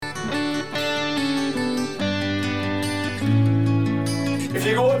If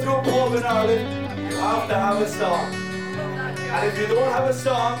you go to a pub in Ireland, you have to have a song. And if you don't have a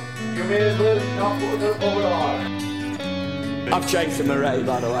song, you may as well not go to the pub at all. I've changed to Murray,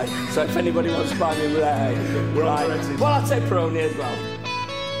 by the way, so if anybody wants to buy me Murray, right. Well, I'll take Peroni as well.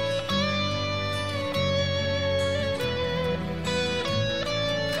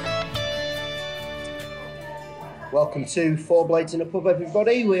 Welcome to Four Blades in a Pub,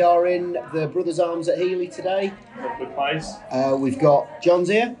 everybody. We are in the Brothers Arms at Healy today. Lovely place. We've got John's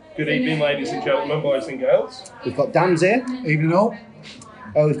here. Good evening, ladies and gentlemen, boys and girls. We've got Dan's here. Evening all.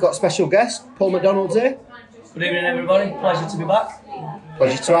 We've got special guest, Paul McDonald's here. Good evening, everybody. Pleasure to be back.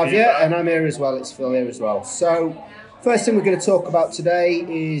 Pleasure to have you. And I'm here as well. It's Phil here as well. So, first thing we're going to talk about today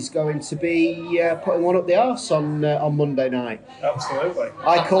is going to be putting one up the arse on Monday night. Absolutely.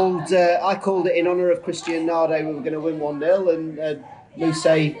 I called it in honour of Christian Narde. We were going to win 1-0 and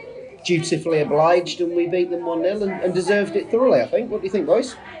Luce dutifully obliged and we beat them 1-0 and deserved it thoroughly, I think. What do you think,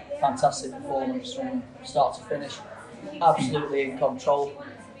 boys? Fantastic performance from start to finish. Absolutely in control.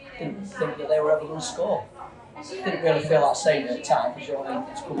 Didn't think that they were ever going to score. Didn't really feel like saying it at the time because you only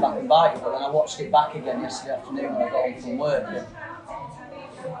need to come back and bite it. But then I watched it back again yesterday afternoon when I got home from work.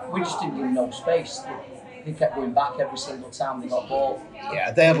 And we just didn't give them no space. They kept going back every single time they got ball.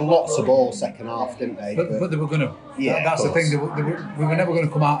 Yeah, they had lots of ball second half, didn't they? But they were going to. Yeah, that's the thing. We were never going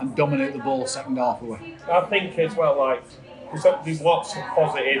to come out and dominate the ball second half, were we? I think as well, like, there's lots of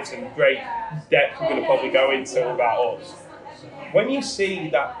positives and great depth we're going to probably go into about us. When you see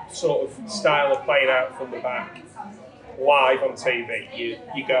that sort of style of playing out from the back live on TV,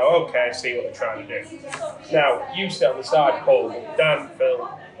 you go, okay, I see what they're trying to do. Now, you sit on the side, Paul, Dan, Phil,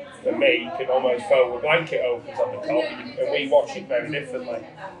 and me can almost throw a blanket opens on the top, and we watch it very differently.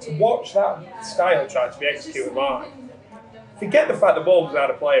 To watch that style try to be executed live, forget the fact the ball was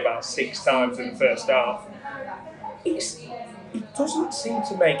out of play about 6 times in the first half. It doesn't seem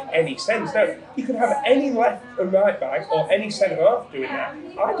to make any sense. Now, you could have any left and right back or any centre half doing that.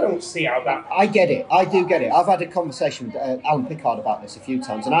 I don't see how that... I get it. I do get it. I've had a conversation with Alan Pickard about this a few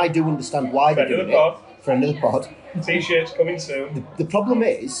times, and I do understand why they're doing it. For another pod. T-shirts coming soon. The problem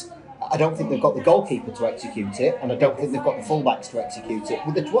is, I don't think they've got the goalkeeper to execute it, and I don't think they've got the fullbacks to execute it.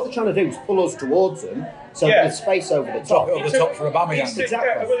 What they're trying to do is pull us towards them, so there's space over the top. Over the top for Aubameyang. Exactly.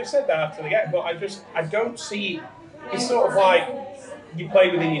 Yeah, well, they said that after the game, but I don't see... It's sort of like you play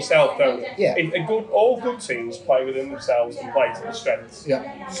within yourself, don't you? Yeah. All good teams play within themselves and play to their strengths.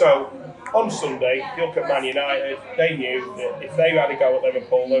 Yeah. So on Sunday, if you look at Man United, they knew that if they had a go at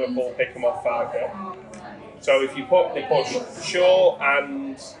Liverpool pick them off 5-0. So if they put Shaw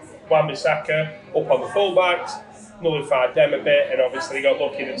and Wan-Bissaka up on the fullbacks, nullified them a bit, and obviously they got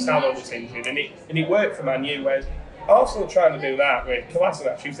lucky that Salah was injured, and it worked for Man U. Whereas Arsenal are trying to do that with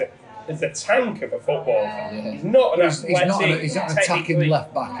Kolasinac, who's the tank of a footballer. Yeah. He's not an athletic. He's not an attacking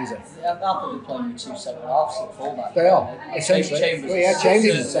left back, is he? Yeah, I think they're playing with 2 centre-halves at fullback. They are. Essentially.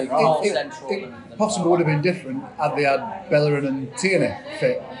 Chambers It possibly would have been different had they had Bellerin and Tierney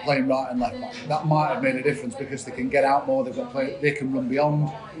fit playing right and left back. That might have made a difference because they can get out more. They can run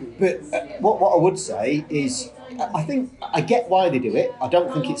beyond. But what I would say is, I think I get why they do it. I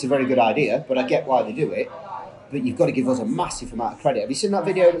don't think it's a very good idea, but I get why they do it. But you've got to give us a massive amount of credit. Have you seen that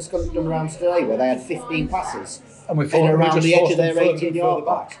video that's done around today where they had 15 passes and around the edge of their 18-yard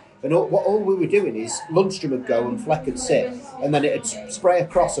back? And all we were doing is Lundstram would go and Fleck would sit, and then it'd spray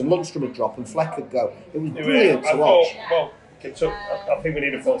across and Lundstram would drop and Fleck would go. It was brilliant to watch. I think we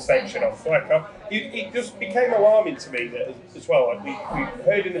need a full section on Fleck. It just became alarming to me that as well. Like we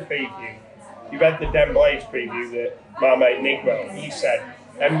heard in the preview, you read the Den Blaze preview that my mate Nick wrote. He said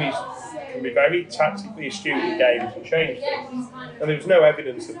Emery's can be very tactically astute in games and change things. And there was no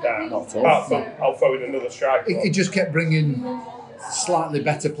evidence of that. Not at all. I'll throw in another striker. He just kept bringing slightly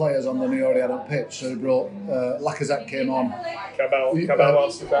better players on than he already had on pitch. So he brought Lacazette came on,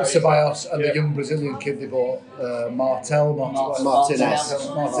 Ceballos, and the young Brazilian kid they bought, Martinelli.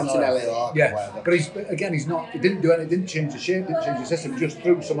 Yeah, but he's not. He didn't do anything. Didn't change the shape. Didn't change the system. Just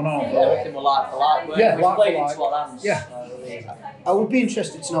threw someone on. Everything was like for like. Yeah, we played into our hands. Yeah. I would be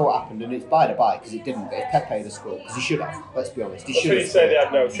interested to know what happened, and it's by the by because it didn't. But if Pepe had scored, because he should have. Let's be honest, he should have. You'd say they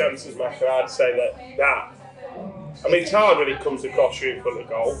had no chances, Maka. I'd say that. I mean, it's hard when it comes across you in front of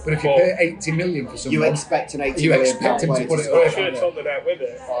goal. But if you pay 80 million for someone, you expect an 80 you million expect him to put it I away. should have told the net with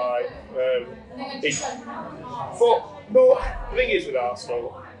it. But the thing is with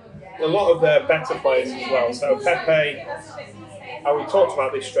Arsenal, a lot of their better players as well. So Pepe, and we talked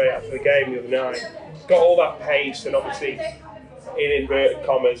about this straight after the game the other night, got all that pace, and obviously in inverted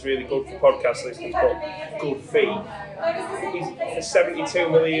commas, really good for podcast listeners, but good fee. He's for 72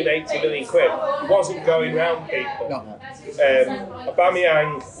 million, 80 million quid. He wasn't going round people. No.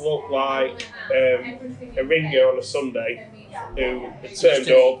 Aubameyang looked like a ringer on a Sunday who had turned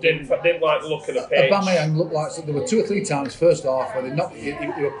up, didn't like the look of the pitch. Aubameyang looked like there were 2 or 3 times first half where they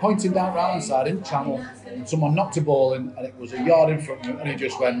were pointing down right hand side in channel, and someone knocked a ball in, and it was a yard in front of him, and he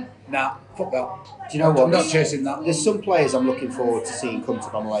just went, nah, fuck that. Do you know what? I'm not chasing that. There's some players I'm looking forward to seeing come to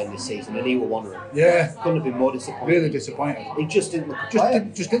Bramall Lane this season, and he were one of them. Yeah. Couldn't have been more disappointed. Really disappointed. He just didn't look a player.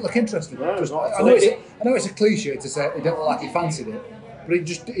 Just didn't look interested. No, Just- not at I all. know it's a cliche to say he didn't look like he fancied it, but he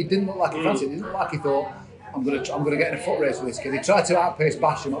didn't look like he fancied it. He didn't look like he thought, I'm gonna get in a foot race with this kid. He tried to outpace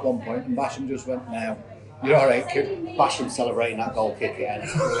Basham at one point, and Basham just went, no, you're all right, kid. Basham celebrating that goal kick again.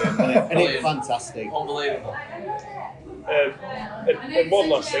 It's brilliant, isn't it? And it's fantastic. Unbelievable. And one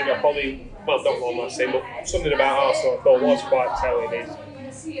last thing, not one last thing, but something about Arsenal I thought was quite telling is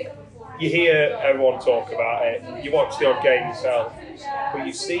you hear everyone talk about it, you watch the odd game yourself, but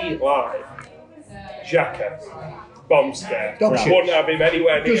you see it live. Xhaka, bomb scare. Dog shit. Wouldn't have him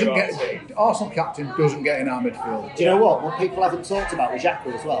anywhere near our team. Arsenal captain doesn't get in our midfield. Do you know what people haven't talked about with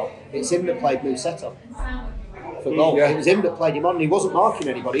Xhaka as well? It's him that played Musetta for goal. Yeah. It was him that played him on, and he wasn't marking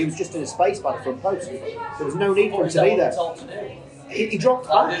anybody. He was just in a space by the front post. There was no need for him to be there. He dropped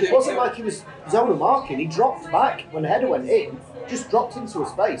back. It wasn't like he was zone marking. He dropped back when the header went in. Just dropped into a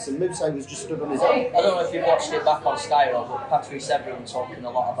space, and Musa was just stood on his own. I don't know if you've watched it back on Sky, but Patrice Evra was talking a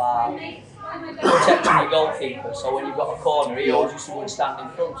lot about protecting your goalkeeper. So when you've got a corner, he always used to go and stand in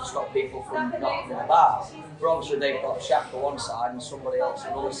front to stop people from knocking the bar. But obviously they've got Xhaka on one side and somebody else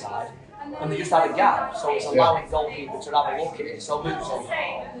on the other side. And they just had a gap, so it's allowing goalkeeper to have a look at it. So Musa,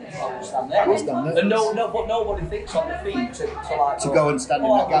 I'll stand there. And but nobody thinks on the feet to go and stand in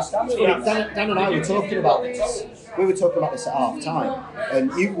that gap. Dan and I were talking about this. We were talking about this at half time,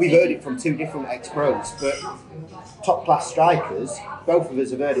 and we've heard it from 2 different ex-pros, but top class strikers, both of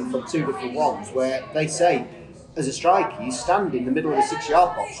us have heard it from 2 different ones, where they say, as a striker, you stand in the middle of the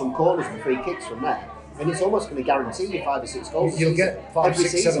 6-yard box from corners and free kicks from there, and it's almost going to guarantee you 5 or 6 goals. You'll get 5,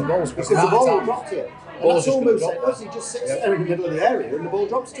 6, 7 goals because the ball will drop to you. And that's all Musa does. He just sits there in the middle of the area, and the ball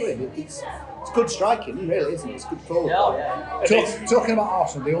drops to him. It's good striking, really, isn't it? It's good forward. Talking about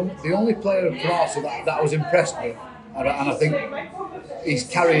Arsenal, the only player for Arsenal that I was impressed with, and I think he was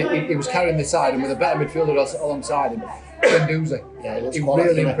carrying the side, and with a better midfielder alongside him, Guendouzi. Yeah, he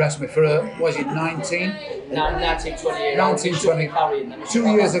really impressed me for was he 19? 1920. 2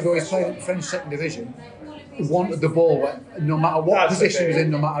 years ago, he played in the French second division. He wanted the ball, no matter what position he was in,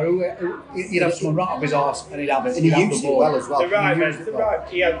 no matter who, he'd have someone right up his arse and he'd have it. And he used it well as well.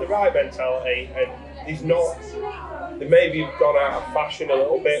 He had the right mentality, and he's not. They maybe have gone out of fashion a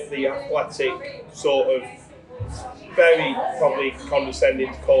little bit. The athletic sort of, very probably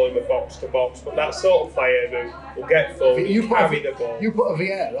condescending to call him a box to box, but that sort of player who will get forward, carry the ball. You put a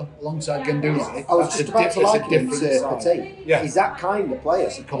Vieira alongside Guendouzi. I was just about to like him to Petit. Yeah. He's that kind of player.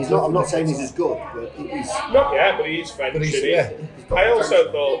 I'm not saying he's as good, but he's not yet, but he's French. I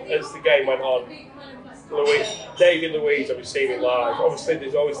also thought as the game went on, David Luiz, I've seen it live. Obviously,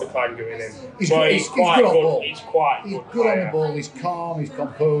 there's always the clang going in. He's good on the ball. He's quite He's good good on the ball. He's calm. He's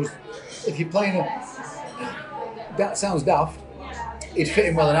composed. If you're playing that sounds daft. He'd fit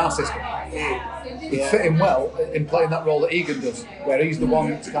in well in our system. He'd fit in well in playing that role that Egan does, where he's the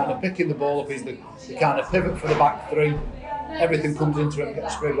one that's kind of picking the ball up. He's the kind of pivot for the back 3. Everything comes into him,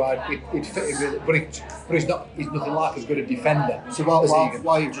 gets spread wide. He'd fit in really, but he's not. He's nothing like as good a defender. So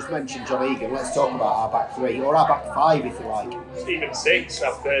while you just mentioned John Egan, let's talk about our back 3 or our back 5, if you like. Even 6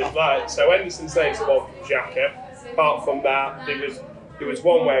 after that. So Henderson saves the one from Xhaka. Apart from that, there was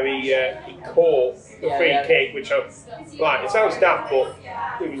one where he caught the free kick, which it sounds daft, but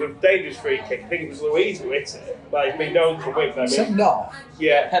it was a dangerous free kick. I think it was Luiz who hit it. He's been known to win them. Second half?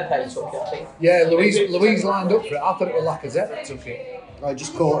 Yeah. Pepe took it, I think. Yeah, Luiz lined up for it. I thought it was Lacazette that took it. I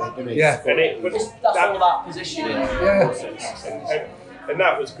just caught it, didn't he? Yeah. That's all that positioning. Yeah. And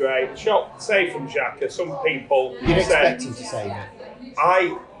that was great. Shot saved from Xhaka. Some people You'd expect him to save it.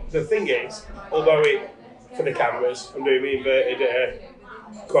 The thing is, although for the cameras, I'm doing the inverted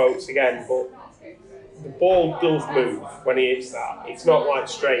quotes again, but the ball does move when he hits that. It's not like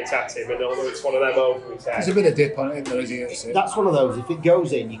straight at him, and although it's one of them over his head. There's a bit of dip on it, as he hits it. That's one of those, if it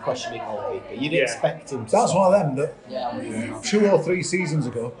goes in, you question it goalkeeper. You'd expect him to. That's one of them that 2 or 3 seasons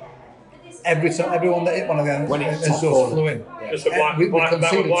ago, everyone that hit one of them when it flew in. Just we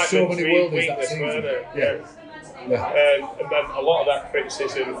conceded so many worldies that season. And then a lot of that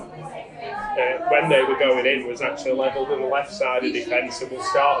criticism when they were going in was actually levelled on the left side of defence, and we'll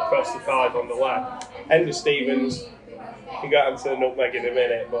start across the 5 on the left. Ender Stevens can get onto the nutmeg in a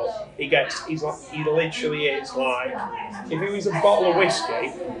minute, but he literally is like, if he was a bottle of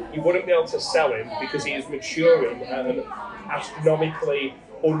whiskey, you wouldn't be able to sell him because he is maturing at an astronomically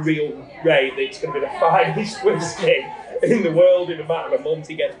unreal rate. That it's going to be the finest whiskey in the world in a matter of a month.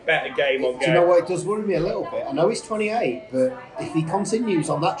 He gets better game on game. Do you know what? It does worry me a little bit. I know he's 28, but if he continues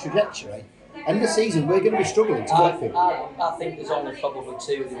on that trajectory, end of the season, we're going to be struggling to get him. I think there's only probably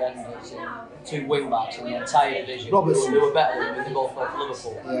two defenders, two wing backs in the entire division Robertson. who are better than him. They both play for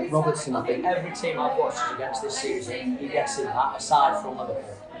Liverpool. Yeah, Robertson, I think. Every team I've watched against this season, he gets in that, aside from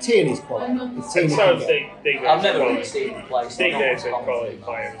Liverpool. Tierney's quality. If Tierney So can get- Digne's I've never a really quality. seen him play. So I don't Digne's a want to quality comment.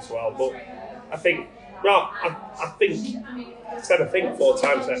 player as well, but I think, I think 4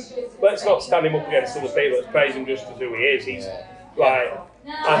 times then. Let's not stand him up against other people. Let's praise him just as who he is. He's like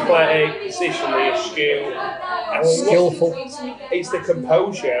athletic, positionally astute, and Skillful. It's the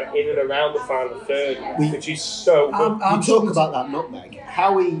composure in and around the final third, which is so good. We talk about that nutmeg.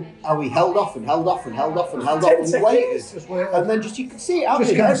 How he held off and held off and held off and held off and waited. Just waited. And then you could see it happening.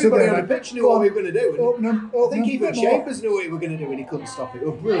 Just kind of Everybody stood on the there, pitch knew what we were going to do. Open them, I think them, even bit more. Chambers knew what he was going to do and he couldn't stop it. It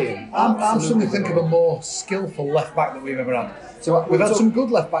was brilliant. I'm Absolutely suddenly thinking of a brilliant. more skillful left back that we've ever had. So We've had some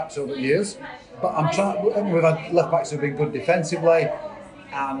good left backs over the years, but we've had left backs who've been good defensively,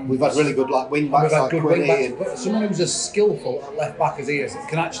 and We've had really good wing we've backs had like good wing Quinny. backs. And, But someone who's as skillful at left back as he is,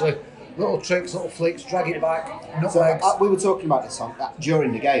 can actually little tricks, little flicks, drag it back, so nutmegs. we were talking about this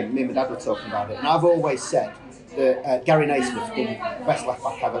during the game. Me and my dad were talking about it, and I've always said that Gary Naismith's been the best left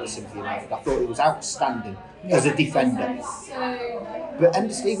back I've ever seen for United. I thought he was outstanding as a defender. But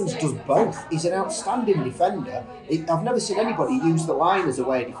Ender Stevens does both. He's an outstanding defender. I've never seen anybody use the line as a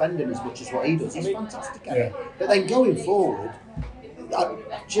way of defending as much as what he does. He's fantastic at it. But then going forward,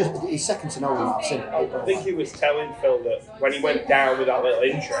 he's second to no one I've seen. I think he was telling Phil that when he went down with that little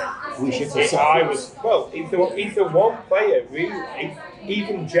injury, We should have if said the one player really,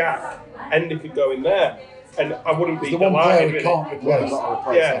 even Jack, Ender could go in there, and I wouldn't be the one player delighted we with can't it. replace.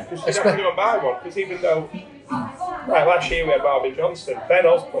 Yeah, because you're not going to buy one. Because even though, last year we had Marvin Johnson, Ben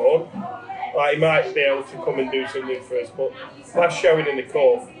Osborne, he might be able to come and do something for us, but last showing in the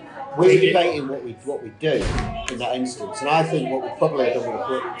court. We're debating what we do in that instance, and I think what we probably have done would have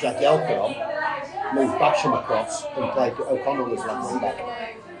put Jagielka on, moved Basham across, and played O'Connell as left wing back.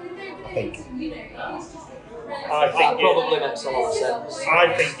 I think. That probably makes a lot of sense.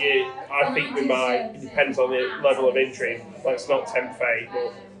 I think we might. It depends on the level of injury. Let's not tempt fate,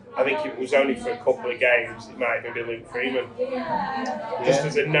 but I think if it was only for a couple of games, it might even be Luke Freeman, just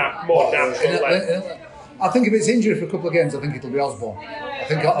as a more natural level. I think if it's injury for a couple of games, I think it'll be Osborne. I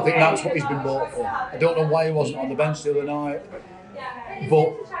think that's what he's been bought for. I don't know why he wasn't on the bench the other night,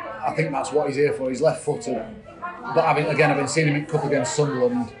 but I think that's what he's here for. He's left-footed, but I've been seeing him in a couple against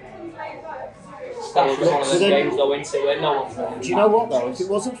Sunderland. That's just one of those games though, isn't it, where no one's running. Do you know what though? If it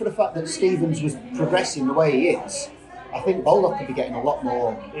wasn't for the fact that Stevens was progressing the way he is, I think Baldock could be getting a lot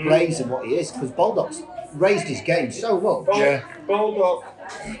more praise than what he is, because Baldock's raised his game so much. Baldock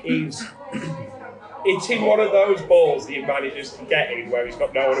is. It's in one of those balls that he manages to get in where he's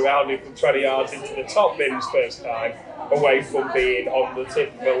got no one around him from 20 yards into the top bins first time, away from being on the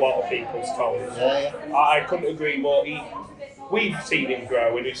tip of a lot of people's toes. I couldn't agree more. We've seen him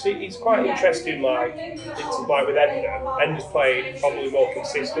grow, and he's quite interesting. It's like with Ender. Ender's played probably more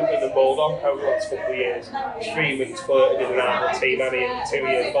consistently than Baldock over the last couple of years. Freeman's flirted in and out of the team, and in 2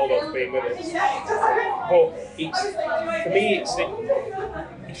 years Baldock's been with us. But for me,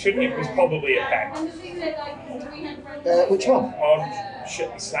 it was probably a pen. Which one? On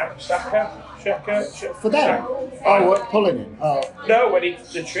Shaka? For them? Pulling him. No, when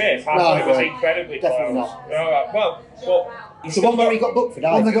the trip, I thought it was incredibly definitely close. not. Well, It's the one where he got booked for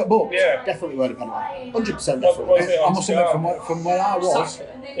diving. When they got booked? Yeah. Definitely weren't a penalty. 100% Was definitely. it I on must admit, Sky? from where I was, Saka,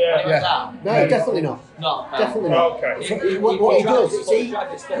 when he Yeah. went down. No, definitely not. No, Definitely not. Okay. What he does is he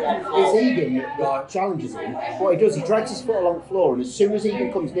dragged his foot on the floor. it's Egan that challenges him. What he does, he drags his foot along the floor, and as soon as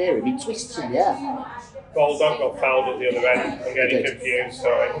Egan comes near him, he twists in the air. Baldock got fouled at the other end. I'm getting confused,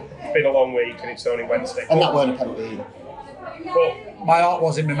 sorry. It's been a long week and it's only Wednesday. And that weren't a penalty either. But my heart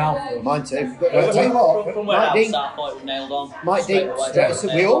was in my mouth. Though. Mine too. But I tell you what, From where Mike I Dean, sat, I thought it was nailed on. Mike Straight Dean, away. so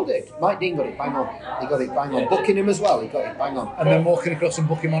we all did. Mike Dean got it bang on. He got it bang on. Booking him as well, he got it bang on. And then walking across and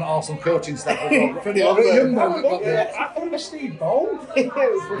booking him on Arsenal coaching staff as well. Pretty long there. Young man that got yeah, the- I thought it was Steve Bold. It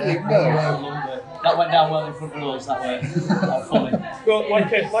was pretty young there. That went down well in front of us that way. Funny. But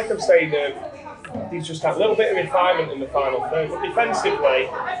like I'm saying, he's just that little bit of refinement in the final third. But defensively,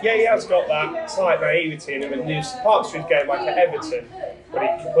 he has got that slight naivety in him, and there's parts of his game like at Everton,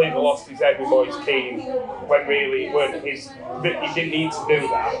 but completely lost his head with Moise Keane when really it weren't his. He didn't need to do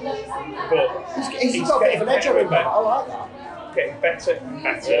that. But He's got a bit of an edge on him. better. I like that. Getting better and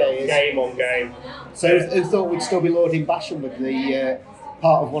better, Yeah, he is. game on game. So who thought we'd still be lauding Basham with the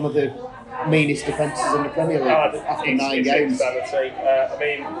part of one of the meanest defences in the Premier League after 9 games? Insanity. I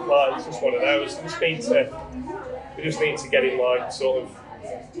mean, like, it's just one of those. We just need to get him like sort of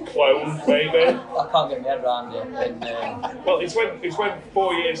cloned, maybe. I can't get my head around it. And, Well, it's when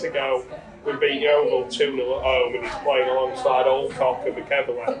 4 years ago we beat Yeovil 2-0 at home and he's playing alongside Alcock and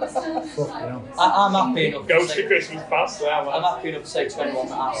McEverley. I'm happy enough. Goes to Christmas past now. I'm happy enough to say to anyone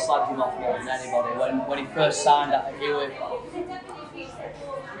that I slagged him off more than anybody. When he first signed at Hewitt,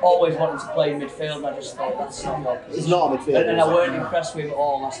 always wanted to play in midfield, and I just thought that's not your position. He's not a midfielder. And I weren't impressed with him at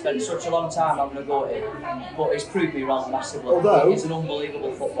all. I spent such a long time having a go at him, but he's proved me wrong massively. Although- he's an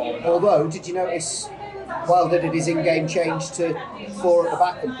unbelievable footballer. Although, did you notice Wilder did his in-game change to 4 at the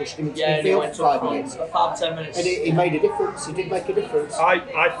back and pushed him into Yeah, and he midfield went for up 5 minutes? for 5-10 minutes. And he made a difference. He did make a difference.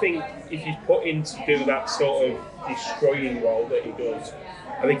 I think if he's put in to do that sort of destroying role that he does,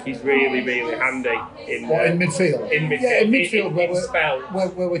 I think he's really, really handy in midfield? In midfield, Yeah, in midfield in spell. where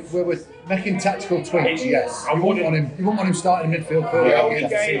we're making tactical tweaks, yes. I You wouldn't wouldn't- want him starting in midfield for The the only game.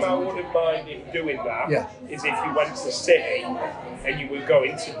 game I wouldn't mind him doing that Yeah. is if you went to City and you were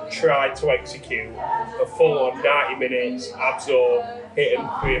going to try to execute a full-on 90 minutes, absorb, hit him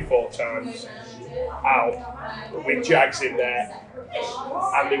 3 or 4 times out with Jags in there,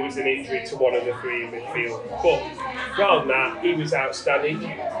 and there was an injury to one of the 3 in midfield. But rather than that, he was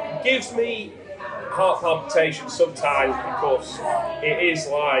outstanding. Gives me heart palpitations sometimes because it is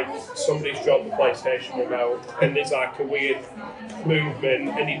like somebody's dropped the PlayStation remote and there's like a weird movement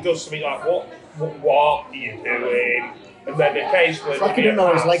and he does something like, what are you doing? And then occasionally It's like he there'll doesn't be know a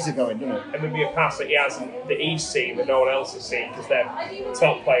where his pass, legs are going, doesn't it? and there'll be a pass that he's seen that no one else has seen because they're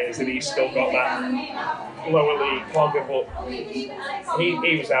top players and he's still got that lower league clogger, but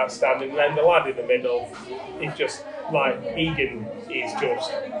he was outstanding. And then the lad in the middle is just like Egan is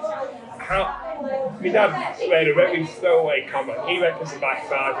just my dad made a very throwaway comment. He reckons the back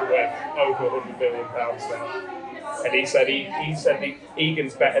 5 are worth over £100 million now. And he said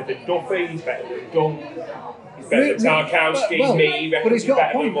Egan's better than Duffy, he's better than Dunk, he's better than Tarkowski, me. But he's got a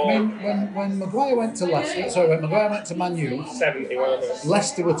better point. than I mean, when Maguire went to Leicester, when Maguire went to Man U, 70, whatever.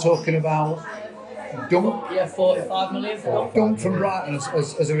 Leicester were talking about Dunk, Yeah, 45 million for Dunk from Brighton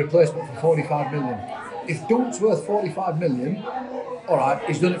as a replacement for 45 million. If Dunk's worth 45 million, all right,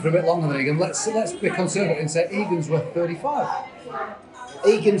 he's done it for a bit longer than Egan. Let's be conservative and say Egan's worth 35.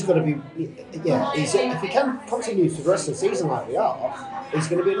 Egan's got to be, if he can continue for the rest of the season like we are, he's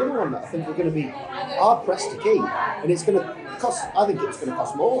going to be another one that I think we're going to be hard pressed to keep. And it's going to cost, I think it's going to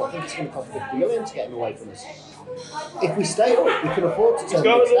cost more. I think it's going to cost 50 million to get him away from us. If we stay up, we can afford to He's turn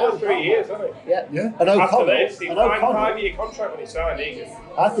got this another down. 3 years, hasn't he? Yeah. Yeah. And After O'Connell, this, he and signed a O'Connell, 5-year contract when he signed Egan.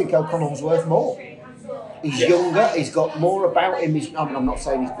 I think O'Connell's worth more. He's younger, he's got more about him. I'm not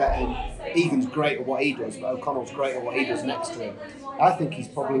saying he's better. Egan's great at what he does, but O'Connell's great at what he does next to him. I think he's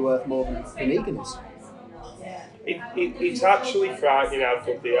probably worth more than Egan is. It's actually frightening how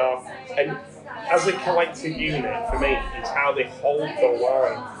good they are. And as a collective unit, for me, it's how they hold the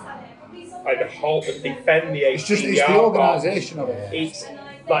line. Like they defend the 18 It's the organisation of it. It's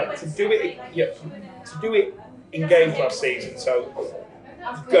like to do it in games last season. So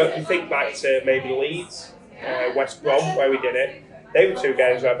you think back to maybe Leeds, West Brom, where we did it. They were 2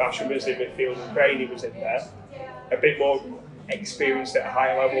 games where Basham was in midfield and Craney was in there. A bit more experienced at a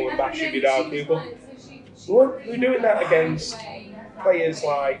higher level than Basham, you'd argue. But we're doing that against players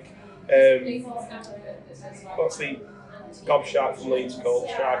like what's the gobshite from Leeds called,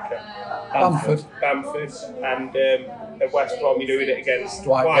 striker? Bamford. And at West Brom you're doing it against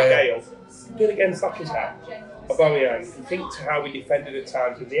Dwight Gale. You're doing it against Lacazette, Aubameyang. You think to how we defended at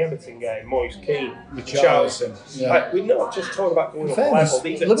times in the Everton game, Moise Keane, Richarlison. Yeah. Like, we're not just talking about going up a Fairness, level.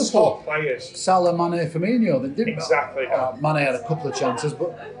 These are Liverpool. top players. Salah, Mane, Firmino, they didn't. Exactly. Mane had a couple of chances,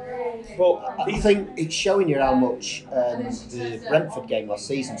 but But I think it's showing you how much the Brentford game last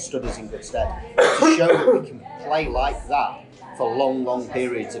season stood us in good stead. To show that we can play like that for long, long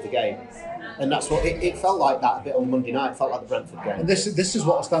periods of the game. And that's what it felt like that a bit on Monday night. It felt like the Brentford game. and this is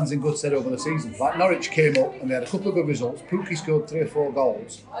what stands in good stead over the season. Like Norwich came up and they had a couple of good results. Pookie scored 3 or 4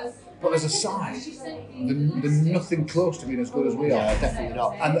 goals, but as a side, they're nothing close to being as good as we are. Yeah, definitely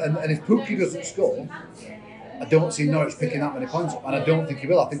not. And if Pookie doesn't score, I don't see Norwich picking that many points up, and I don't think he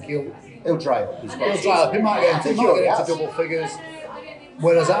will. I think He'll dry up. He's he'll dry up. He might get into He has. double figures.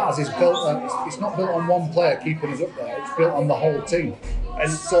 Whereas ours is built. It's not built on one player keeping us up there. It's built on the whole team.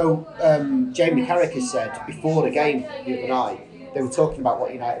 And so Jamie Carragher said before the game the other night they were talking about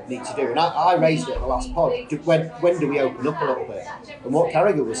what United need to do, and I raised it in the last pod. When do we open up a little bit? And what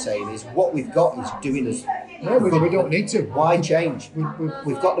Carragher was saying is what we've got is doing us. No, we don't need to. Why change?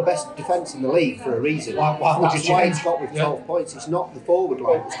 We've got the best defence in the league for a reason. Why would you That's why change? it's got with 12 points. It's not the forward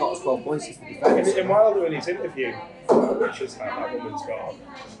line that's got us 12 points, it's the defence. And Wilder in his interview, which has had that woman's got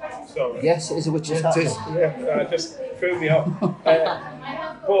on. Sorry. Yes, it is a witch's hat. It is. Yeah, just threw me off.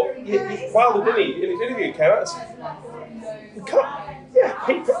 But Wilder, didn't he? In his interview, he came out and said, we can't. Yeah,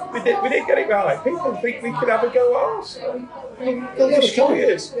 we did get it right. People think we can have a go at Arsenal. The last 2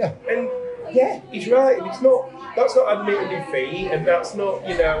 years. Yeah. And yeah, he's right. And it's not. That's not admitting defeat, and that's not,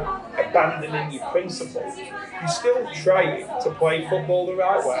 abandoning your principles. You're still trying to play football the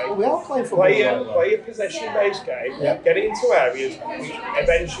right way. Well, we are playing football the right way. Play a possession-based game, Yeah. get it into areas which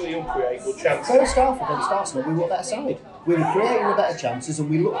eventually will create good chances. First half against Arsenal, we were better side. We were creating the better chances, and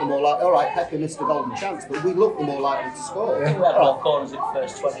we looked the more like, all right, Pepe missed the golden chance, but we looked the more likely to score. We had more corners in the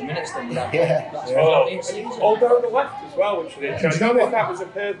first 20 minutes than we had. Yeah. That's Oh, what it's easy. all down the left as well, which was interesting. I know think what? that was a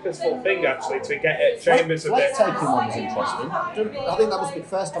purposeful thing, actually, to get at Chambers a Fleck bit. taking one was interesting. I think that must be the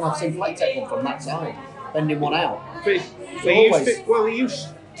first time I've seen Fleck take one from that side, bending one out. But he used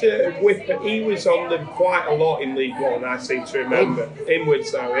to whip it. He was on them quite a lot in League One, I seem to remember.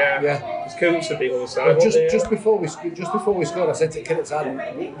 Inwards though, yeah. Yeah. Because Coots would be on the side. But wasn't he? just before we scored, I said to Kid at time,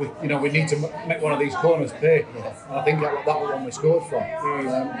 we need to make one of these corners pay. And I think that was the one we scored from.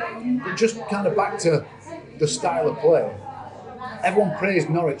 But just kind of back to the style of play. Everyone praised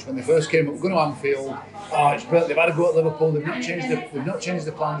Norwich when they first came up. We're going to Anfield. Oh, it's brilliant. They've had a go at Liverpool. They've not changed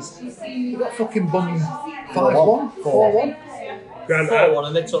the plans. They got fucking bum 5-1, 4-1. Grant 4-1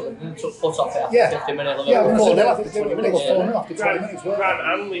 and they took foot off it after Yeah. 50 minutes. Yeah, Liverpool when I said after they 20 were minutes. 4-0 after 20 minutes. weren't they? Grant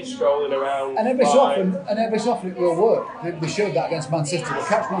Hanley strolling around. And every so by- often it will work. They showed that against Man City. They'll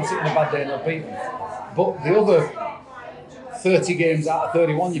catch Man City in a bad day and they'll beat them. But the other 30 games out of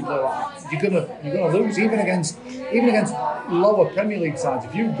 31 you play like that, you're gonna lose even against lower Premier League sides.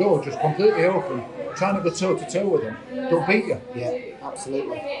 If you go just completely open, trying to go toe to toe with them, they'll beat you. Yeah,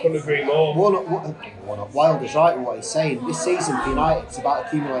 absolutely. Couldn't agree more. Wilder's right in what he's saying. This season for United, it's about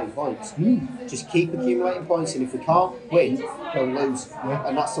accumulating points. Just keep accumulating points, and if we can't win, we'll lose.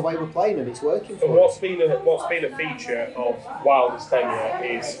 And that's the way we're playing, and it's working And for what's us. been a feature of Wilder's tenure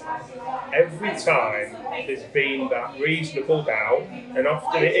is every time there's been that reasonable doubt, and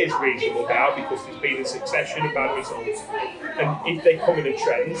often it is reasonable doubt because there's been a succession of bad results, and if they come in a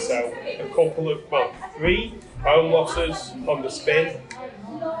trend, so a couple of, 3 home losses on the spin,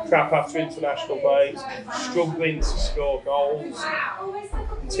 crap after international breaks, struggling to score goals,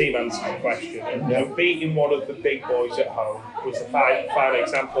 the team answers the question. And beating one of the big boys at home was a fine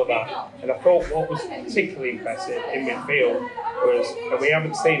example of that. And I thought what was particularly impressive in midfield was, and we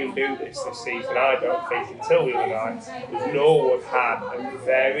haven't seen him do this season, I don't think, until the other night, was Norwood had a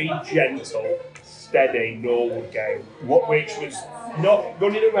very gentle, steady Norwood game, which was not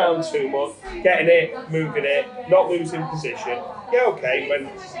running around too much, getting it, moving it, not losing position. Yeah, okay, when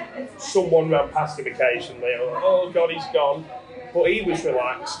someone ran past him occasionally, oh God, he's gone. But he was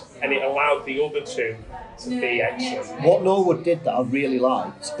relaxed, and it allowed the other two to be excellent. What Norwood did that I really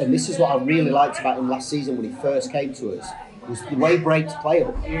liked, and this is what I really liked about him last season when he first came to us, was the way he breaks play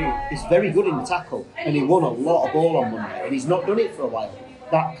up. He's very good in the tackle, and he won a lot of ball on Monday, and he's not done it for a while.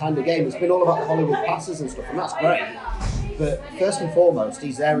 That kind of game, it's been all about the Hollywood passes and stuff, and that's great. But first and foremost,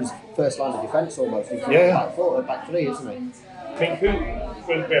 he's there as first line of defence almost. He's back three, isn't he? I think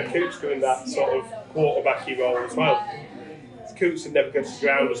we have Coots doing that sort of quarterbacky role as well. Coots would never go to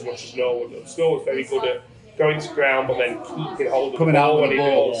ground as much as Norwood does. Norwood's very good at going to ground, but then keeping hold of Coming the out ball with when the he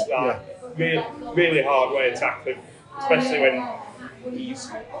ball, does. yeah. Really hard way of tackling, especially when he's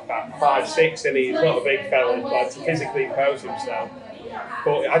about 5'6" and he's not a big fella, like to physically impose himself.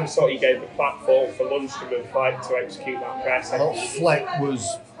 But I just thought he gave the platform for Lundstram and Fleck to execute that press. I thought Fleck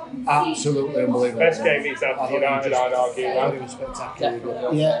was absolutely unbelievable. Best game he's had for United, I'd argue. I thought he was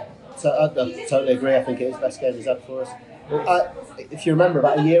spectacular. Yeah, so I totally agree. I think it is the best game he's had for us. If you remember,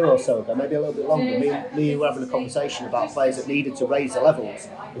 about a year or so ago, maybe a little bit longer, me and you were having a conversation about players that needed to raise the levels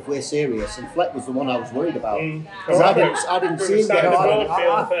if we're serious, and Fleck was the one I was worried about. Because I didn't see him get on. on.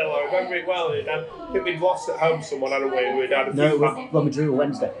 I remember it well. I think we'd lost at home someone, hadn't we? We'd had a No, few when we drew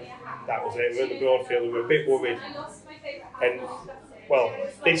Wednesday. That was it. We were in the Broadfield and we were a bit worried. And, well,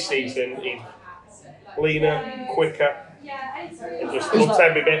 this season, he's leaner, quicker, and just looks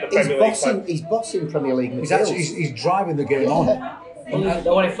every bit the Premier League. He's bossing Premier League He's midfield. actually he's driving the game on.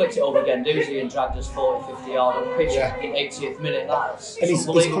 When he flicked it over again, Doozy and dragged us 40, 50 yard on pitch Yeah. in 80th minute. That's And he's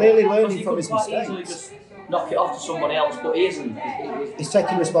unbelievable. clearly learning Because he from could his quite mistakes. easily just knock it off to somebody else, but he isn't. He's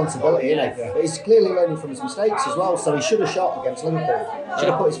taking responsibility, isn't he? But he's clearly learning from his mistakes as well. So he should have shot against Liverpool. Should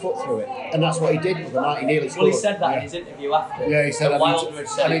have put his foot through it, and that's what he did with the night. He nearly scored. Well, he said that in his interview after. Yeah, he said, And I Wilder had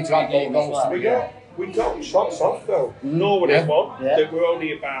said need to add more goals well. to We got shots off though. Norwood Yeah. had one Yeah. that were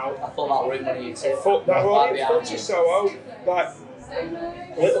only about I thought that were in when he a foot. That were only a foot or so out. Like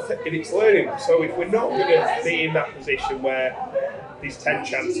little thing, and it's learning. So if we're not going to be in that position where these 10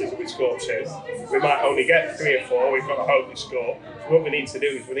 chances that we score 2, we might only get 3 or 4. We've got to hope we score. So what we need to do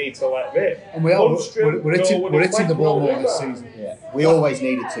is we need to let rip. And we're hitting the ball more this season. Yeah, we always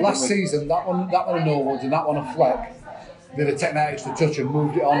needed to. Last didn't we? season, that one of Norwood's and that one of Fleck, they'd have taken that extra touch and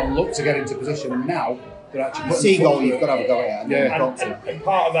moved it on and looked to get into position. And now they're actually putting Seagull, the foot you've got to have a go at it. Yeah. You've got to. And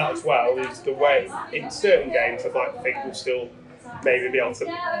part of that as well is the way, in certain games, I'd like to think we'll still maybe be able to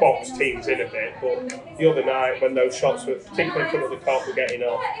box teams in a bit. But the other night, when those shots were, particularly in front of the Kop, were getting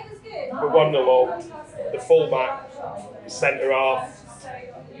off, we're 1-0 up, the full-back, centre half,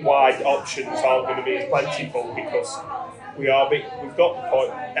 wide options aren't going to be as plentiful because we've got the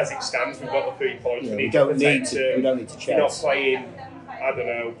point, as it stands, we've got the 3 points. Yeah, we we don't need to You're not chase. playing, I don't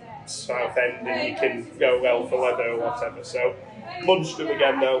know, Southend and you can go well for leather or whatever. So Lundstram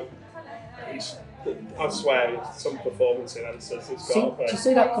again though, I swear it's some performance enhancers. It's got Did you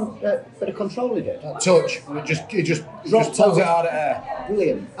see that bit of control he did? touch. It just pulls it out of air.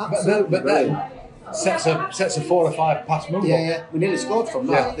 Brilliant. But Absolutely then brilliant. sets a 4 or 5 pass move. Yeah, yeah. We nearly scored from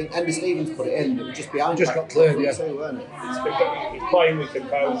that. Yeah. I think Andy Stevens put it in. It was just behind. Just got cleared, yeah. Too, weren't it? He's playing with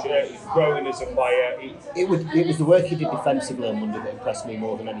composure. He's growing as a player. It was the work he did defensively on Monday that impressed me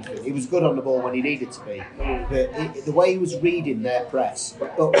more than anything. He was good on the ball when he needed to be, but the way he was reading their press,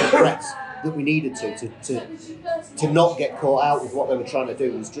 that we needed to not get caught out with what they were trying to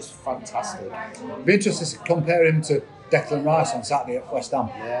do was just fantastic. It'd be interesting to compare him to Declan Rice on Saturday at West Ham.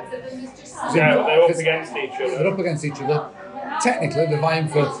 Yeah. They're up against each other. They're up against each other. Technically, they're vying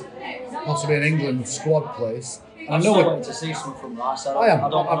for possibly an England squad place. I I'm know still waiting to see some from Rice. I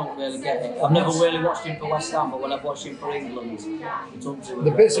don't really get it. I've never really watched him for West Ham, but when I've watched him for England,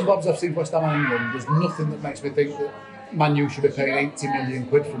 the bits and bobs I've seen for West Ham and England, there's nothing that makes me think that Man U should be paying 80 million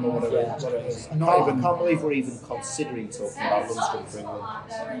quid for him or whatever. It is. I can't believe we're even considering talking about Lundstram for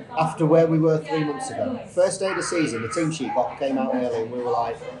England. After where we were 3 months ago. First day of the season, the team sheet came out early and we were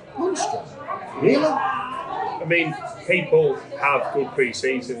like, Lundstram? Really? I mean, people have good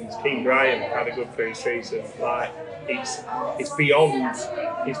pre-seasons. Keane Bryan had a good pre-season. Like it's beyond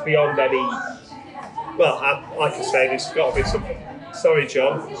any. Well, like I say, there's got to be some. Sorry,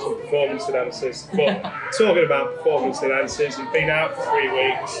 John, some performance enhancers. But talking about performance enhancers, he's been out for 3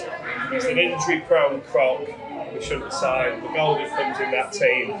 weeks. He's an injury-prone croc. We shouldn't have signed. The goal that comes in that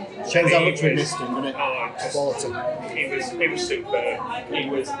team. Shows how much we missed him, doesn't it? He was superb. He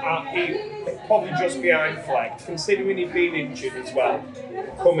was probably just behind Fleck, considering he'd been injured as well.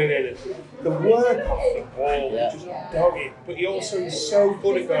 Coming in and the work off the ball, just dogged. But he also is so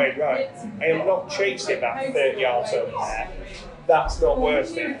good at going, right, I am not chasing that 30 yards over there. That's not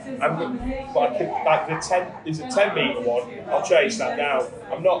worth it. But I could, like there's a 10 metre one, I'll chase that down.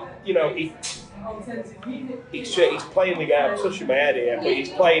 I'm not, he's playing the game. I'm touching my head here, but he's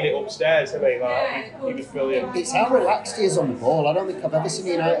playing it upstairs. I mean, he was brilliant. It's how relaxed he is on the ball. I don't think I've ever seen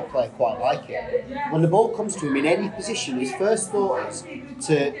a United player quite like it. When the ball comes to him in any position, his first thought is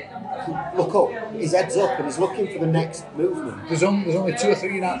to look up. His head's up and he's looking for the next movement. There's only 2 or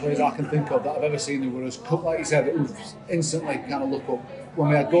 3 United players I can think of that I've ever seen who were as cut, like you said, that would instantly kind of look up. When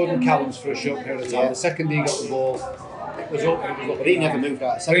we had Gordon Callums for a short period of time, the second he got the ball, it was up. But he never moved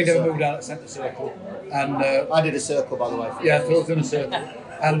out. He never moved out at centre circle. And I did a circle, by the way. yeah, Phil's done a circle.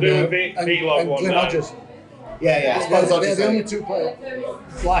 And Glenn Hodges. Yeah. I suppose They're the only 2 players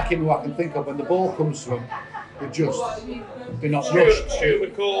like him who I can think of. When the ball comes to him, they're not rushed. Stuart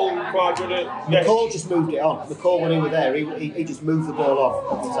McCall, quite good at. McCall just moved it on. McCall, when he was there, he just moved the ball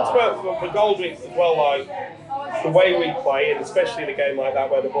on at the time. But McGoldrick as well, like the way we play, and especially in a game like that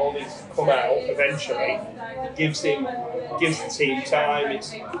where the ball needs to come out eventually, gives the team time.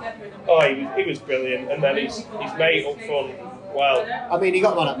 He was brilliant, and then his mate up front. Well, I mean, he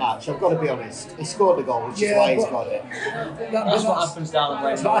got man at match. I've got to be honest. He scored the goal, which is why he's got it. That's what happens down the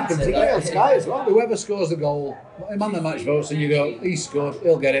way. That's what happens. He got it on Sky as well. Whoever scores the goal, man of the match votes, and you go, he scored,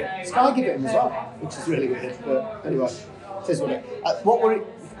 he'll get it. Sky give it him as well, which is really weird. But anyway, it is what it.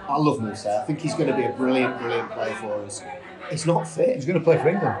 I love Musa. I think he's going to be a brilliant player for us. He's not fit. He's going to play for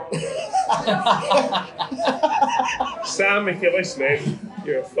England. Sam, if you're listening,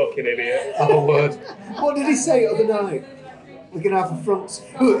 you're a fucking idiot. Have a word. What did he say the other night? We're going to have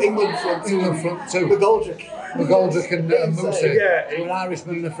a England front two. McGoldrick and Musa. Yeah, an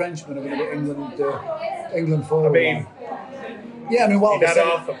Irishman and a Frenchman are going to be England England forward. I mean, yeah, I mean, he'd had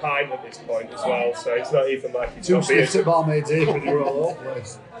half a pint at this point as well, so it's not even like he's two not being... sniffs at Barmaid's apron, they were all over the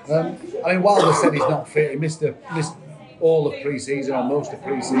place. I mean, Wilder said he's not fit. He missed all of pre-season or most of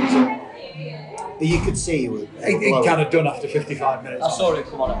pre-season. You could see he kind of done after 55 minutes. I saw him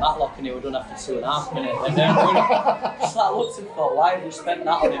come on at Matlock and he was done after 2.5 minutes. And then just like looked and thought, why have you spent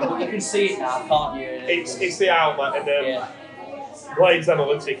that on him? But you can see it now, can't you? It's the outlet, and Blades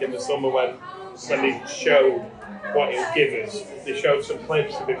Analytic in the summer when they showed what he'll give us, they showed some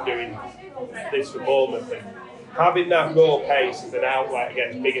clips of him doing this for Bournemouth. And having that raw pace as an outlet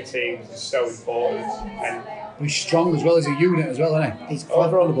against bigger teams is so important. And he's strong as well as a unit as well, isn't he? He's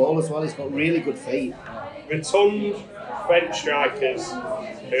clever on the ball as well. He's got really good feet. Rotund French strikers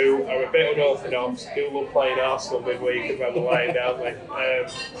who are a bit unorthodox, do love playing Arsenal midweek around the line, don't they?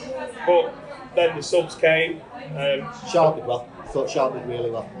 But then the subs came. Sharp did well. I thought Sharp did really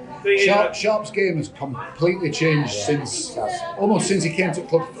well. Sharp's game has completely changed since he came to the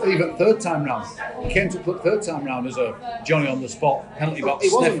club, even third time round. He came to the club third time round as a Johnny on the spot penalty box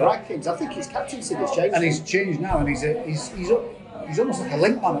He wasn't sniffer. Ratkins. I think his captaincy has changed. And he's changed now, and he's almost like a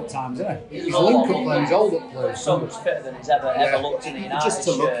link man at times, isn't he? He's a link up player, he's hold up player. So much fitter than he's ever looked in the United Just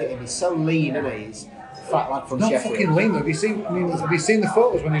to look at him, he's so lean, isn't he? He's a fat lad from not Sheffield. fucking lean though. Have you seen the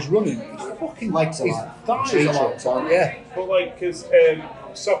photos when he's running? His fucking legs are his like thighs tree are trunks, like, aren't they? yeah. But like, because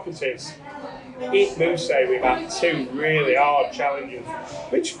Socrates hit Moussa with had two really hard challenges,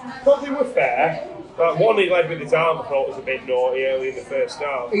 which probably were fair. Like one he led with his arm, I thought was a bit naughty early in the first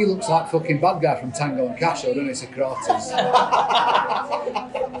half. He looks like fucking bad guy from Tango and Cash, though, doesn't he, Socrates?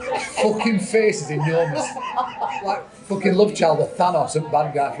 Fucking face is enormous. Like fucking love child of Thanos and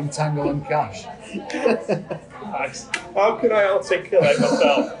bad guy from Tango and Cash. Nice. How can I articulate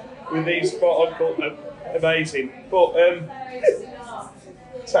myself with these spot on amazing? But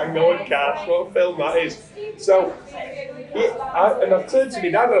Tango and Cash, what a film that is. So, I've turned to my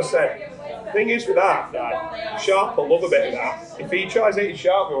dad and I said, the thing is with that, Dad, Sharp will love a bit of that. If he tries hitting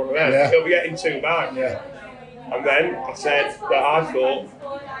Sharp with one of them, he'll be getting two back. Yeah. And then I said that I thought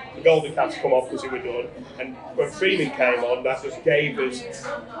the Golden Cats come off because he was done. And when Freeman came on, that just gave us...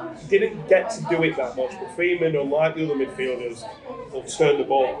 He didn't get to do it that much, but Freeman, unlike the other midfielders, will turn the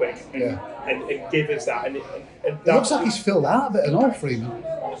ball quick and give us that. And it looks like he's filled out a bit and all, Freeman.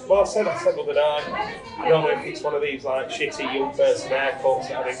 Well, I said the other night, I don't know if it's one of these like shitty young person haircuts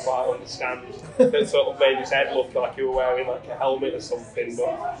that I didn't quite understand that sort of made his head look like he was wearing like a helmet or something.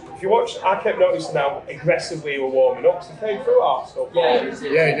 But if you watch, I kept noticing how aggressively he was warming up. So he came through Arsenal. Yeah,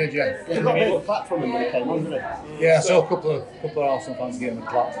 he did. He got a bit of clap from him when he came on, didn't he? Yeah, I saw a couple of Arsenal fans give him a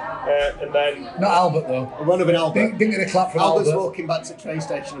clap. And then not Albert though. One of an Albert. Didn't get a clap from Albert's Albert. walking back to the train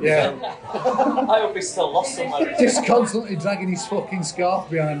station. Yeah. I hope he's still lost somewhere. Just constantly dragging his fucking scarf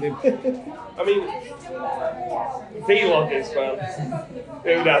behind him. I mean, Vlog as well.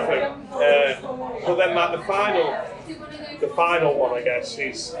 Who doesn't? But then like the final one, I guess,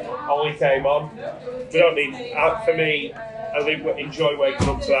 is Ollie came on. We don't need, for me, I enjoy waking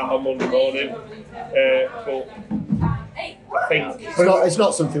up to that on Monday morning. But I think it's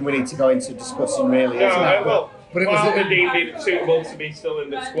not something we need to go into discussing, really. No, isn't it? but it was deemed it suitable to be still in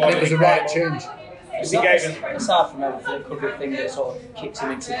the squad. And it was the right change. Aside from everything, it could be a thing that sort of kicks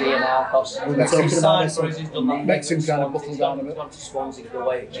him into gear now, because he's signed for us, he's done that. Makes him kind of buckle down a bit. He's gone to Swansea for the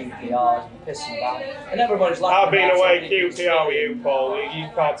way at QPR, he's pissing about. And everybody's like, I've been away QPR with you, Paul. You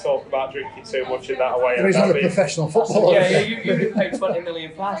can't talk about drinking too much of that away. But he's not a professional footballer. Yeah, you've been paid £20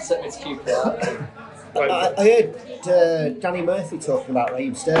 million to set me to QPR. I heard Danny Murphy talking about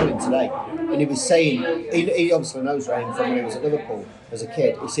Raheem Sterling today, and he was saying, he obviously knows Raheem from when he was at Liverpool as a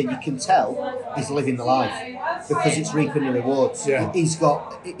kid. He said you can tell he's living the life because it's reaping the rewards. Yeah. He's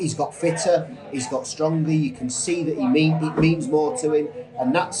got fitter, he's got stronger. You can see that it means more to him,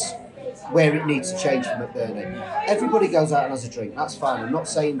 and that's where it needs to change for McBurney. Everybody goes out and has a drink, that's fine. I'm not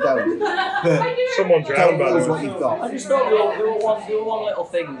saying don't, but someone drowned don't lose what you've got. I just thought there were one little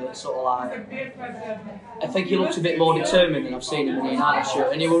thing that sort of like, I think he looked a bit more determined than I've seen him in the United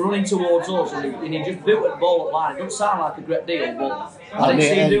shirt, and he was running towards us and he just built the ball at line. It doesn't sound like a great deal, but I didn't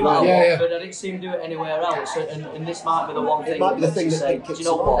see him do that at Watford, I didn't see him do it anywhere else, and this might be the one thing. It might be the thing that say, kicks do you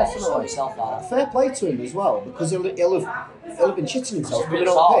know him on, what? definitely. Sort himself out. Fair play to him as well, because he'll have been shitting himself coming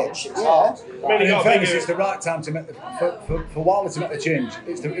It's on hard. pitch. It's Yeah. hard. And in fairness, it's the right time to make for Wilder to make the change.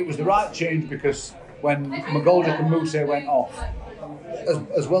 It was the right change because when McGoldrick and Moussa went off,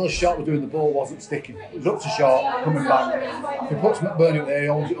 as well as Sharp was doing, the ball wasn't sticking. It was up to Sharp coming back. He puts McBurney up there, he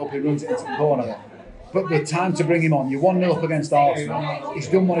holds it up, he runs it into the corner. But the time to bring him on, you're 1-0 up against Arsenal. He's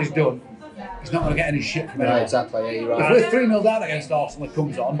done what he's done. he's not going to get any shit from No, anyone. exactly. Yeah, you're If right. we're 3-0 down against Arsenal, he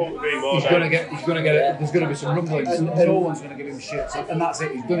comes on. Couldn't agree more, He's mate. going to get. There's going to be some rumblings. And no one's going to give him shit. So, and that's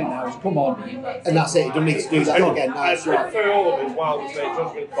it. He's done it now. He's come on. And that's it. He doesn't need to do that again. No, And that's right. for all of us, Wilder's made a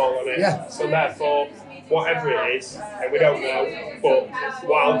judgment call on it. Yeah. So therefore, whatever it is, and we don't know, but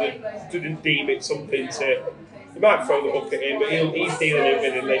Wilder didn't deem it something to. He might throw the book at him, but he's dealing with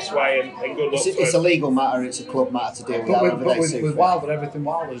it in this way, and good luck to It's a him. legal matter. It's a club matter to deal with. But However with, but they with, see with fit. Wilder, everything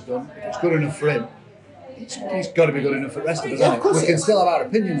Wilder's done, if it's good enough for him, he's got to be good enough for the rest of us. Yeah, of hasn't it? course We it can is. still have our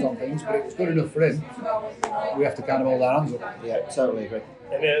opinions on things, but if it's good enough for him, we have to kind of hold our hands up. Yeah, totally agree.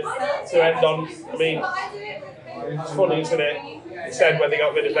 And to end on, I mean, it's funny, isn't it? He said when they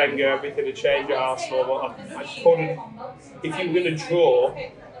got rid of Wenger, everything had changed at Arsenal, but I couldn't. If you were going to draw,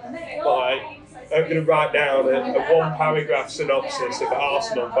 like, I'm going to write down a one-paragraph synopsis of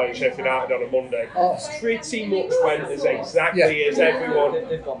Arsenal playing Sheffield United on a Monday. Oh. Pretty much went as exactly Yeah. as everyone.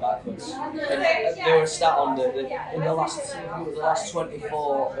 They've gone backwards. And they were stat on in the last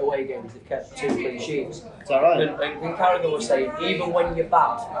 24 away games, they've kept 2 clean sheets. Is that right? And Carragher was saying, even when you're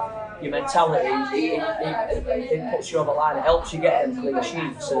bad, your mentality, it puts you over the line, it helps you get them clean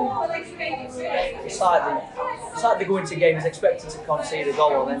sheets. And it's like they go into games expecting to concede a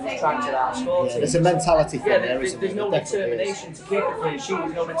goal and then just trying to outscore Yeah, teams. there's a mentality thing Yeah, there, isn't there's there? no There definitely determination to keep a clean sheet,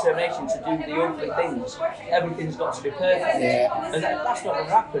 there's no determination to do the ugly things. Everything's got to be perfect. Yeah. And that's not going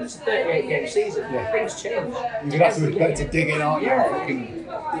to happen. It's a 38-game season. Yeah. Things change. You're going to have to expect to dig in, aren't you? Yeah. Fucking-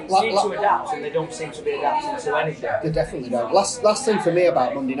 They need to adapt, and they don't seem to be adapting to anything. They definitely don't. Last thing for me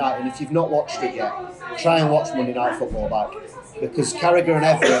about Monday night, and if you've not watched it yet, try and watch Monday Night Football back, because Carragher and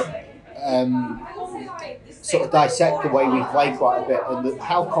Everett sort of dissect the way we play quite a bit and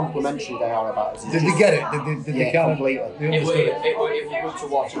how complimentary they are about us. Did they get it? Did Yeah, they kind of? completely. They It was understood good to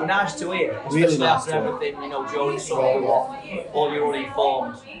watch. It was nice to hear, especially Really nice after to hear. everything, Joe and Sonny, all your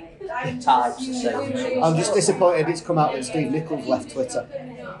uninformed types are saying. I'm just disappointed it's come out that Steve Nichols left Twitter,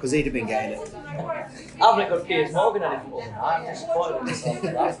 because he'd have been getting it. I haven't got Piers Morgan anymore. I'm disappointed in myself for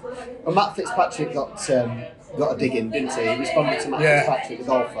that. Well, Matt Fitzpatrick got a dig in, didn't he? He responded to Matt Yeah. Fitzpatrick, the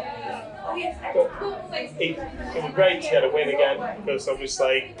golfer. It was great to get a win again, because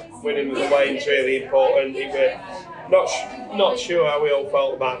obviously winning the away is really important. We were not sure how we all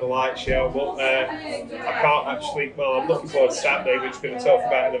felt about the light show, but I can't actually. Well, I'm looking forward to Saturday, which we're going to talk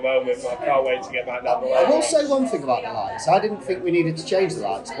about in a moment. But I can't wait to get back down the I line. will say one thing about the lights. I didn't think we needed to change the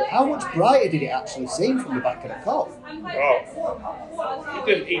lights, but how much brighter did it actually seem from the back of the Cop? Oh,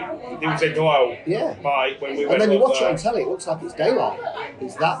 there was a glow. Yeah. By when we And went then you up watch it there. on telly, it looks like it's daylight.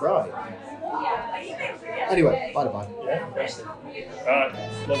 It's that bright. Anyway, bye bye. Yeah, alright,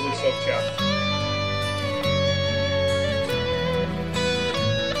 lovely stuff, chat.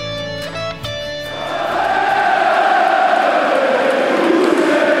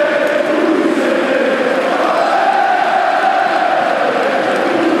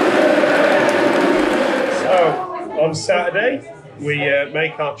 On Saturday, we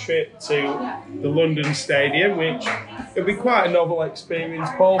make our trip to the London Stadium, which it'll be quite a novel experience,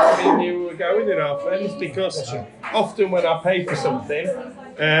 Paul, for me and you who are going and our friends, because often when I pay for something,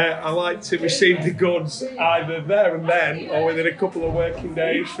 I like to receive the goods either there and then or within a couple of working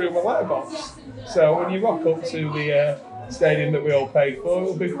days through my letterbox. So when you rock up to the stadium that we all paid for,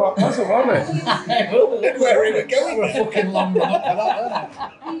 it'll be quite puzzle, won't it? Where are we going? We're a fucking long run up for that,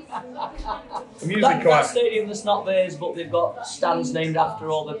 aren't I'm usually That quite. stadium that's not theirs, but they've got stands named after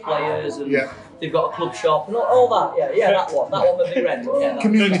all the players, and Yeah. they've got a club shop and all that. Yeah, that one that they rent. Yeah, that.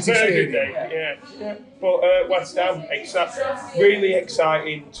 Community It's a very good stadium. day, yeah. But West Ham, really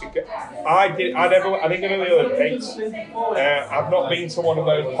exciting to get. I didn't go to the Olympics. I've not been to one of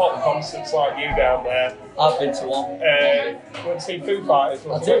those pop concerts like you down there. I've been to one. Went to see Foo Fighters.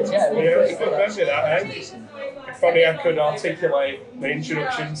 I did, yeah. It was pretty good, Remember that, eh? If only I could articulate the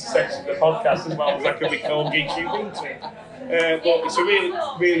introduction section of the podcast as well as I could recall gigs you've been to. But it's a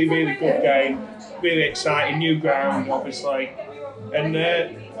really good game. Really exciting, new ground, obviously. And,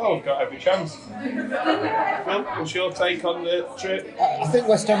 we've got every chance. Well, what's your take on the trip? I think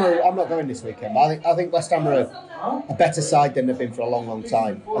West Ham are. I'm not going this weekend, but I think West Ham are a better side than they've been for a long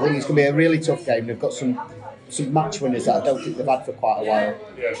time. I think it's going to be a really tough game. They've got some match winners that I don't think they've had for quite a while.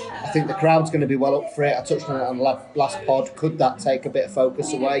 Yeah. I think the crowd's going to be well up for it. I touched on it on the last pod. Could that take a bit of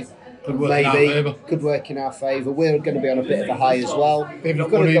focus away? Could work in our Maybe. favour. Could work in our favour. We're going to be on a bit of a high as well. They've We've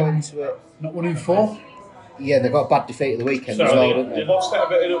not got to won go in- into it. Not 1 in 4. Yeah, they've got a bad defeat at the weekend So as well, they didn't they? lost at a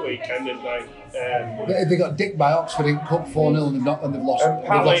bit of the weekend, didn't they? They got dicked by Oxford in Cup 4-0 and they've lost. And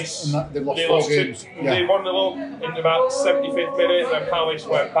Palace, They've lost they 4 lost games. They 1-0 in about 75th minute, then Palace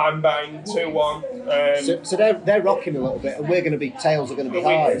went bang bang 2-1. So they're rocking a little bit, and we're going to be tails are going to be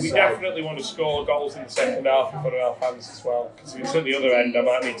high. We so. definitely want to score goals in the second half in front of our fans as well. Because if it's at the other end, I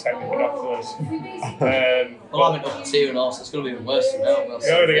might need technical binoculars. Well, I'm in up to 2 and all, so it's going to be even worse than that. You're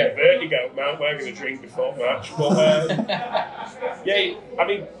going to get vertigo, man. We're going to drink before match. But yeah, I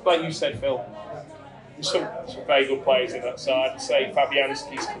mean, like you said, Phil, there's some very good players in that side. I'd say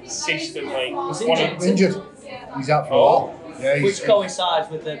Fabianski's consistently Injured. He's out for a while. Yeah, which coincides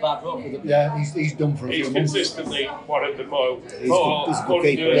with the bad run. Yeah, he's done for a few He's months. consistently one of the most He's a good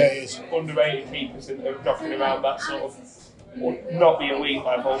keeper. Yeah, he is. underrated keepers and knocking around that sort of, not the elite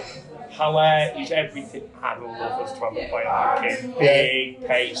level. Haller is everything. I'd love us to have a player like him. Big,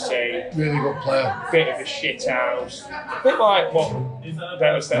 pacey, Really good player. bit of a shit house. A bit like what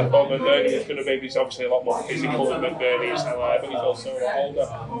Dennis said about McBurney is going to be. He's obviously a lot more physical than McBurney is, Haller, but he's also a lot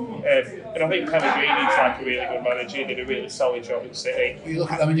older. And I think Pellegrini's like a really good manager. He did a really solid job in City. You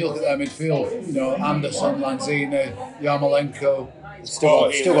look at them and you look at their midfield. You know, Anderson, Lanzini, Yarmolenko. Still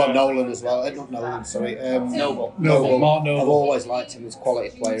got Nolan as well. Not Nolan, sorry. Noble. Mark Noble. I've always liked him as a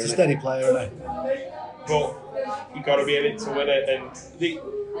quality player. He's a isn't steady player, isn't he? But you've got to be in it to win it.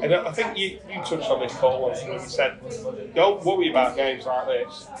 And I think you touched on this, Paul, once when you said, don't worry about games like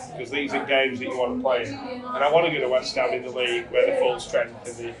this, because these are games that you want to play in. And I want to go to West Ham in the league where the full strength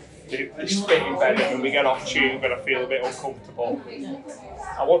and the spitting better and we get off tube and I feel a bit uncomfortable.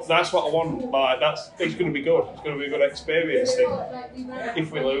 That's what I want. It's going to be good. It's going to be a good experience. And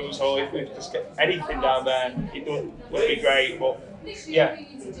if we lose or if we just get anything down there, it would be great. But yeah,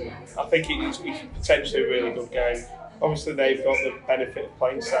 I think it's potentially a really good game. Obviously, they've got the benefit of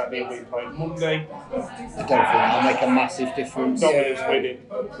playing Saturday and we playing Monday. I don't think that'll make a massive difference. Nobody's winning.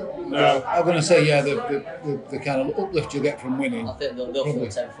 No. I'm going to say, yeah, the kind of uplift you get from winning. I think they'll feel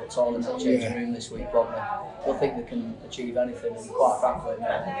 10 foot tall in that changing room this week, won't they? They'll think they can achieve anything, and quite frankly,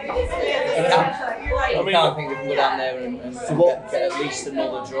 I can't think they can go down there and get at least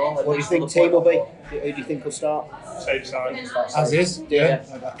another draw. What do you think team will be? Who do you think will start? Same side. As is, yeah.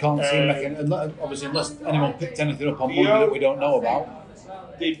 Yeah. I can't see making, obviously, unless anyone picked anything up on Monday that we don't know about.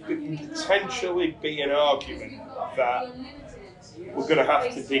 There could potentially be an argument that we're going to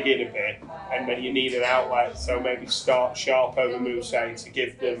have to dig in a bit, and then you need an outlet. So maybe start Sharp over Mousse to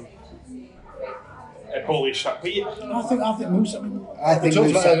give them a bullish shot. But I think Mousse. I think we talked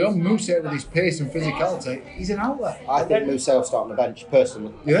about Mousse- earlier on, Mousse with his pace and physicality, he's an outlet. I think Mousse will start on the bench,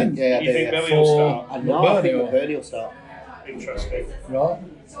 personally. Yeah? I think, you think Billy will start? And no, I think McBurney McBurney will start. Interesting. Right.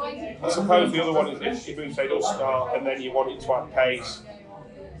 I suppose the other one is if Mousse does start, and then you want it to have pace.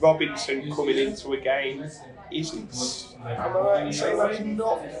 Robinson coming into a game isn't. Am I right in saying that he's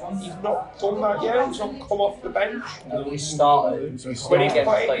not done that yet? He's not come off the bench. He started. So he's When he's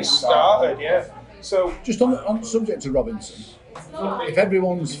starting. played, he started, yeah. So Just on the subject of Robinson, if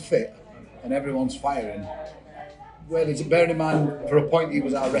everyone's fit and everyone's firing, bearing in mind for a point he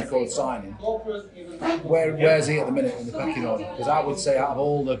was our record signing, where's he at the minute in the pecking order? Because I would say out of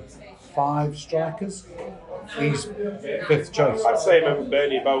all the 5 strikers, he's 5th choice. I'd say him and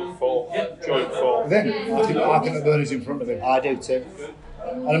Bernie both joint 4. Then I think McBurney's in front of him, I do too.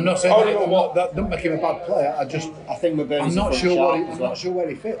 and I'm not saying that doesn't make him a bad player. I think McBurney's I'm not in front sure. Sharp I'm as well. not sure where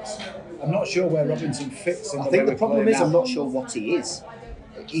he fits. I'm not sure where Robinson fits. In I the think way the we problem play is now. I'm not sure what he is.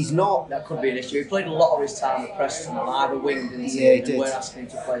 He's not. That could be an issue. He played a lot of his time at Preston on either wing, didn't he? Yeah, he and did. we're asking him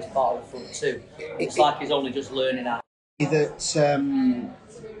to play as part of the front too. It's like he's only just learning how. That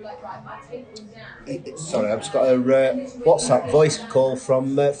sorry, I've just got a WhatsApp voice call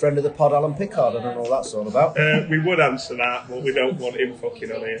from friend of the pod, Alan Pickard. I don't know what that's all about. We would answer that, but we don't want him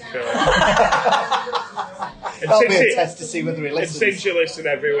fucking on here. That'll be a test to see whether he And listens. since you listen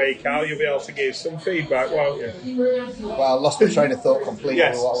every week, Al, you'll be able to give some feedback, won't you? Well, I lost my train of thought completely.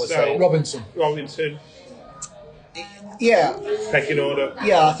 Yes, with what I was so- saying. Robinson, Yeah, pecking order.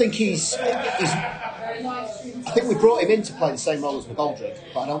 yeah. I think he's. I think we brought him in to play the same role as McGoldrick,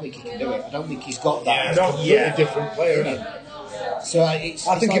 but I don't think he can do it. I don't think he's got that. Not a different player, isn't he? So it's.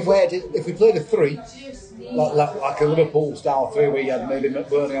 I think like if we played a 3, like a Liverpool style 3, where you had maybe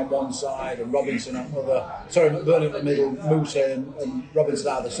McBurney on one side and Robinson on the other. Sorry, McBurney in the middle, Mousse and Robinson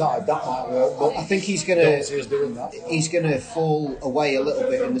out the side. That might work. But I think he's I going don't see us doing that. He's going to fall away a little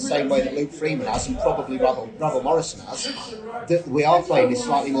bit in the same way that Luke Freeman has, and probably Ravel Morrison has. That we are playing this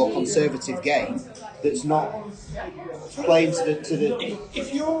slightly more conservative game that's not playing to the.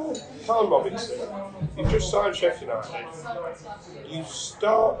 If you're Callum Robinson, you've just signed Sheffield United, you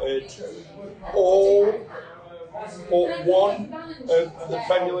started all but one of the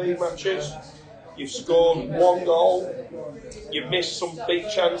Premier League matches, you've scored 1 goal, you've missed some big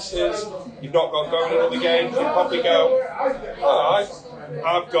chances, you've not got going in other games, you probably go, alright,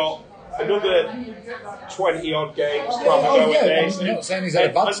 I've got another 20 odd games to have a go at this. I'm not saying he's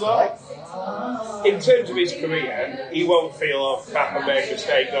had a bad start. In terms of his career, he won't feel, oh crap, I made a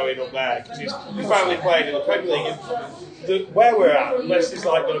mistake going up there, because he's finally playing in the Premier League. And where we're at, unless it's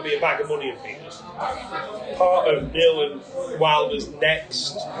like going to be a bag of money and things, part of Neil and Wilder's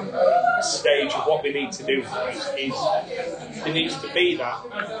next stage of what they need to do for us is there needs to be that.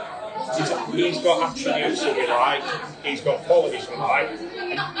 He's got attributes that we like, he's got qualities we like,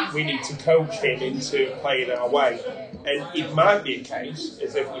 and we need to coach him into playing our way. And it might be a case,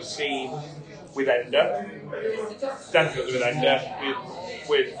 as if we've seen with Ender, definitely with Ender,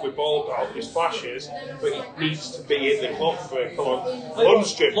 with Baldock, his flashes, but he needs to be in the club for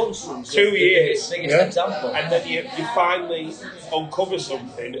Lundstrom, 2 years, biggest example. and then you finally uncover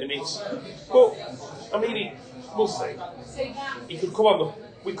something, and it's. But I mean, we'll see. He could come on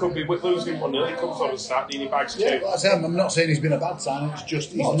we could be losing 1-0. He comes on a Saturday and he bags 2. Yeah, I'm not saying he's been a bad signing. It's just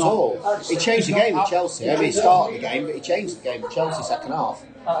he's Not at not. all. He changed the game with Chelsea. I mean, he started the game, but he changed the game with Chelsea second half.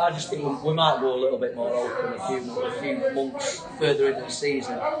 I just think we might go a little bit more open a few months further into the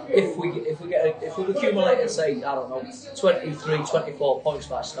season. If we accumulate, and say, I don't know, 23, 24 points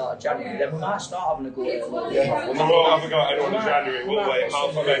by the start of January, then we might start having a go at it a little bit more. We won't have got anyone in January, will we?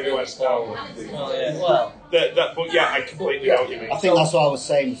 Half of maybe West Ham. Oh, yeah. Well, But yeah, I completely know what you mean. I think that's what I was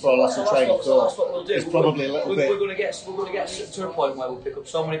saying before I lost the training that's what we'll do. It's probably a little bit. We're going to get to a point where we'll pick up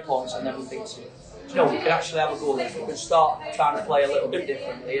so many points, and then we think, we can actually have a go at it. We can start trying to play a little bit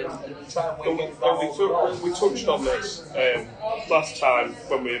differently and try and win. We touched on this last time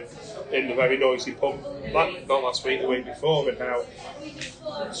when we were in the very noisy pub, not last week, the week before, and how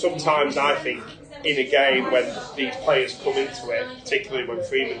sometimes I think in a game when these players come into it, particularly when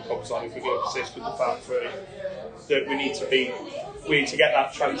Freeman comes on, if we're going to persist with the back three, that we need to get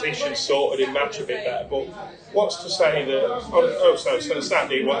that transition sorted in match a bit better. But what's to say that so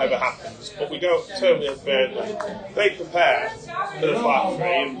Saturday, whatever happens, but we go totally unfairly. They prepare for the flat three,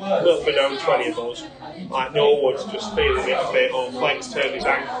 and a little bit over 20 of us, like Norwood's just feeling it a bit, or Fleck's turned his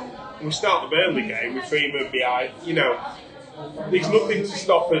ankle. And we start the Burnley game with Freeman behind, there's nothing to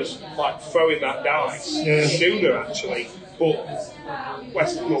stop us like throwing that dice sooner actually, but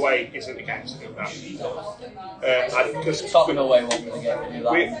West Ham away isn't a game to do that. Because Tottenham away won't really get to do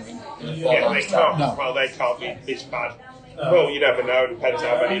that. they can't. No. Well, they can't be this bad. Well, you never know. Depends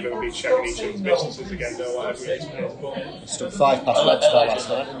how many of them will be checking each other's businesses again, or whatever it is. Stuck 5 past Webster last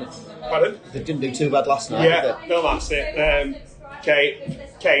night. Pardon? They didn't do too bad last night. Yeah, no, that's it.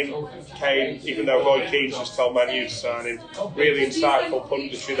 Kane, even though Roy Keane's just told Man U to sign him, really insightful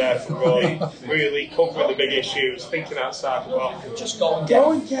punditry there from Roy, really covering the big issues, thinking outside the box. Just go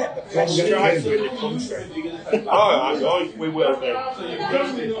and get the best striker in the country. We will do.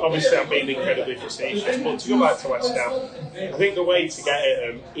 Obviously, I'm being incredibly facetious, but to go back to West Ham, I think the way to get at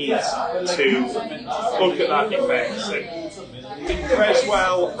them is to look at that defence and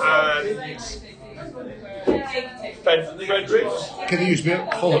Creswell and Fredericks. Can they use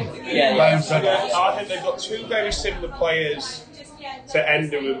Fulham? Yeah. I think they've got 2 very similar players to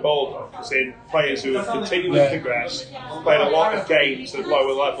Ender and Baldock, as in players who have continually progressed, played a lot of games at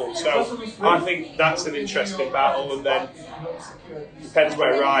lower levels. So I think that's an interesting battle, and then depends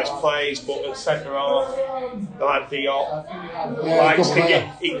where Rice plays, but at centre half, like Diop, likes to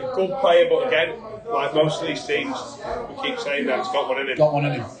get a good player, but again, like most of these teams, we keep saying that, he's got one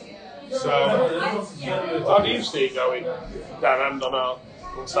in him. So, how do you see it going down and on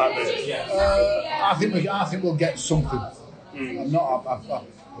Saturday? I think we'll get something. I'm not.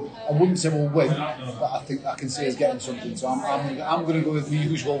 I wouldn't say we'll win, but I think I can see us getting something. So I'm going to go with the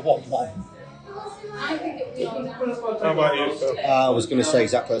usual 1-1. How about you, Phil? I was going to say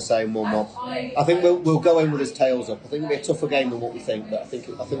exactly the same 1-1. I think we'll go in with his tails up. I think it'll be a tougher game than what we think, but I think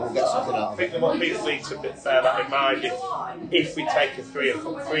we'll get something out of it. I think what people need to bear that in mind, if we take a 3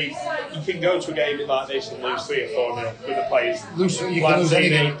 or 3, you can go to a game like this and lose 3 or 4 with the players. You can lose any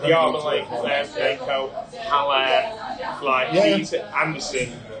game. Yarmouth, Nako, Haller,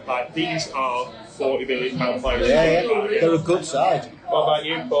 Anderson, these are £40 million players. Yeah. They're a good side. What about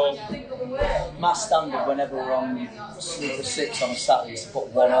you, Paul? My standard whenever we're on Sleeper 6 on a Saturday is to put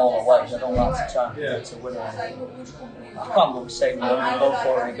 1 all away. I don't like to try and get a winner. I can't go say we won't go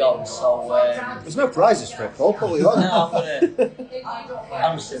for it gone. So there's no prizes for it, Paul. Probably won't. No,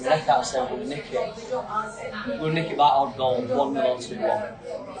 I'm just saying, I can't say we're going to nick it. We're going to nick it by odd goal, 1-0 or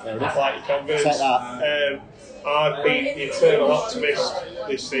 2-1. Like your confidence. Take that. I've been the eternal optimist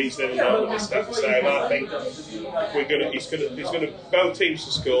this season, and not this episode. I think he's gonna both teams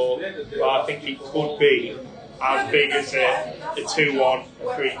to score, but I think it could be as big as a 2-1,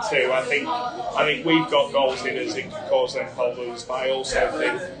 3-2. I think we've got goals in us that can cause them problems, but I also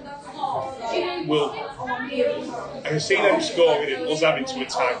think I can see them scoring and us having to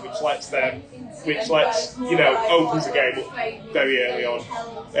attack, which lets opens the game up very early on,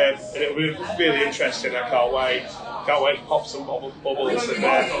 and it'll be really interesting. I can't wait to pop some bubbles and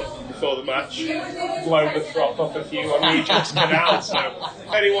before the match, blow the froth off a few on Regent's Canal. So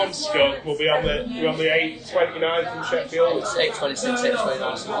if anyone's stuck, we're on the 8:29 from Sheffield. It's 8:26,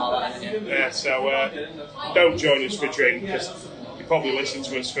 8:29, something like that. Yeah, so don't join us for a drink, because you probably listened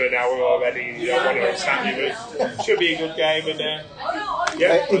to us for an hour already. You don't want to upset you, but it should be a good game. And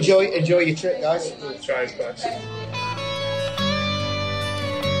enjoy your trip, guys. We'll try his best.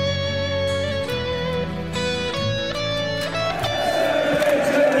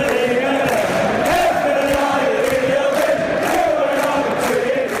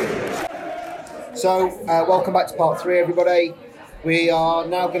 So, welcome back to part 3, everybody. We are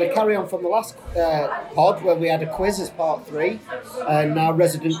now going to carry on from the last pod where we had a quiz as part 3, and our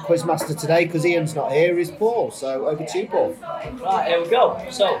resident quizmaster today, because Ian's not here, is Paul. So over to you, Paul. Right, here we go.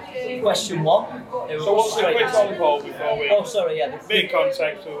 So, question 1. So what's the quiz on, Paul, before we... Oh, sorry, yeah. Big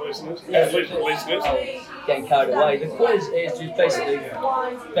context for the listeners. Listeners. Getting carried away. The quiz is just basically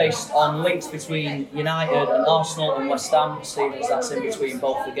based on links between United and Arsenal and West Ham, seeing as that's in between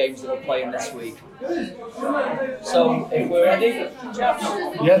both the games that we're playing this week. So, if we're ready, chaps?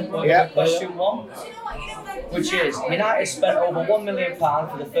 Yeah. Question 1, which is, United spent over £1 million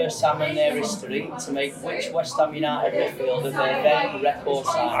for the first time in their history to make which West Ham United midfielder their then record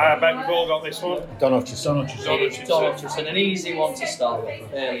signing? I bet we've all got this one. Don Hutchison. Don Hutchison, an easy one to start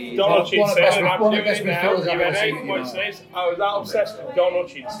with. Don Hutchinson, and I'm one of the doing best it now. midfielders You I've ever ready? seen. What's this? I was that obsessed with Don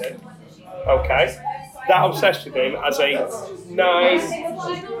Hutchinson. Okay. That obsessed with him as a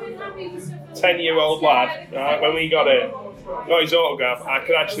 10-year-old lad, right, when we got his autograph, I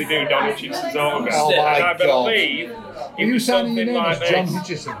could actually do Don Hutchinson's autograph. Oh my and I God. believe Were it you was signing your something name like as John this.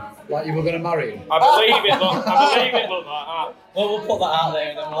 Hutchison? Like you were going to marry him? I believe it looked like that. Well, we'll put that out there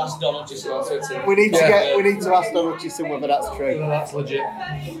and then we'll ask Don Hutchison on Twitter. We need to ask Don Hutchison whether that's true. No, that's legit.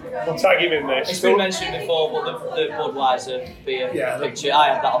 We'll tag him in this. It's been mentioned before, but the Budweiser beer picture,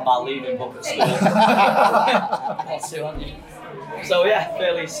 I had that on my leaving book at school. That's who, aren't you? So yeah,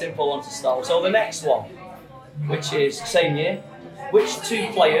 fairly simple one to start with. So the next one, which is same year, which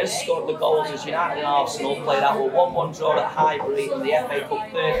 2 players scored the goals as United and Arsenal played out a 1-1 draw at Highbury in the FA Cup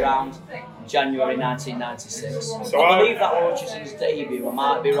 3rd round in January 1996. So I believe that was Hutchison's debut, I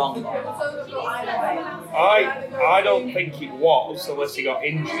might be wrong though. I don't think it was, unless he got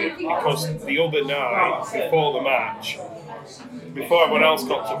injured, because the other night, before the match, before everyone else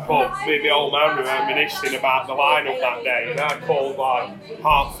got to pub, me and the old man were reminiscing about the lineup that day, and I called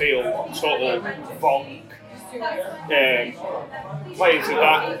Hartfield total bonk. Players of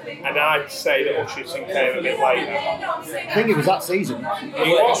that, and I'd say that Hutchinson came a bit later. I think it was that season.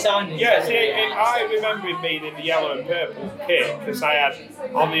 He was. Yes, I remember him being in the yellow and purple kit because I had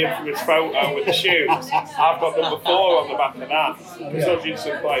on the infamous photo with the shoes. I've got number 4 on the back of that. Because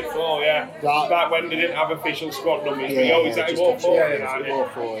Hutchinson played 4, back when they didn't have official squad numbers, but he always had 4.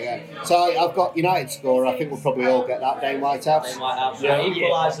 So I've got United scorer. I think we'll probably all get that. Dane Whitehouse.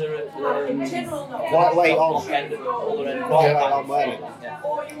 Equaliser at Quite late on. end of the other end. Quite late on, weren't it?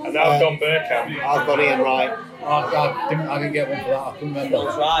 And now I've got Bergkamp. I've got Ian Wright. I didn't get one for that. I couldn't remember.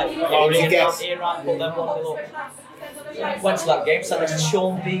 That's right. Ian Wright put them 1-0 up. Went to that game, sat next to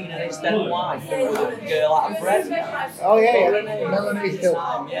Sean Bean and his then wife, with a girl out of bread. Oh yeah. Melanie Hill.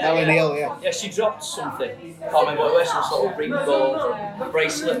 Melanie Hill, yeah. Yeah, she dropped something. Can't remember what it was, some sort of ring gold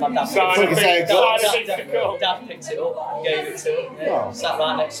bracelet. My dad picked it up, gave it to her. Sat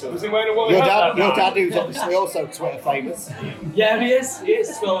right next to her. Was he wearing a woolly Your hat? dad, who's obviously also Twitter famous. Yeah, he is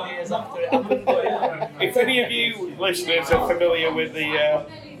 12 years after it happened. But yeah. If any of you listeners are familiar with the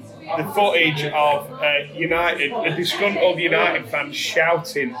footage of United, a disgruntled United fan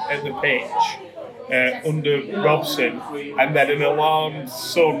shouting at the pitch under Robson, and then an alarmed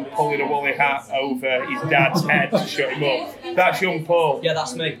son pulling a woolly hat over his dad's head to shut him up. That's young Paul. Yeah,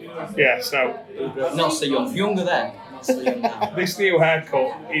 that's me. Yeah, so Not so young. Younger then. Not so young now. this new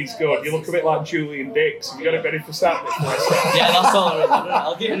haircut is good. You look a bit like Julian Dix. Have you got it ready for Saturday? Yeah, that's all right.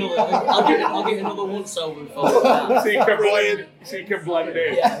 I'll get another once over before that. So you can blend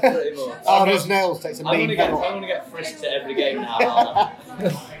in. Yeah, pretty much. Arnold's Nails takes a I'm mean gonna penalty. get frisked at every game now. Aren't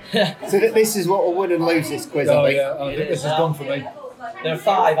I? So this is what will win and lose this quiz, I Oh think. yeah, I think this is done for me. There are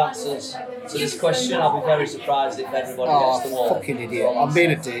 5 answers to this question. I'll be very surprised if everybody gets them all. Oh, fucking idiot. I'm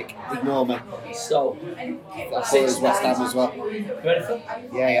being a dick. Ignore me. So, I thought it was West Ham as well. ready for?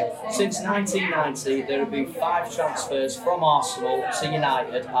 Yeah. Since 1990, there have been 5 transfers from Arsenal to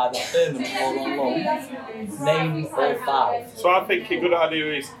United, either permanent or on loan. Name all 5. So I think a good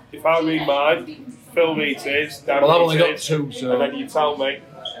idea is, if I read mine, Phil reads his, Dan Well, I've reads only got his, 2, so. and then you tell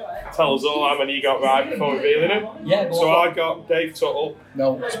us all how many you got right before revealing them. Yeah, go So on. I got Dave Tuttle.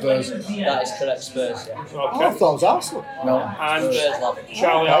 No, Spurs. That is correct, Spurs, yeah. Oh, I Okay. thought it was Arsenal. No. And Spurs, love.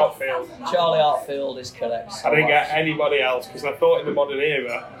 Charlie Outfield. Charlie Hartfield is correct. I didn't get anybody else because I thought in the modern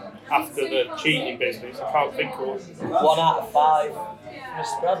era, after the cheating business, I can't think of one. 1 out of 5.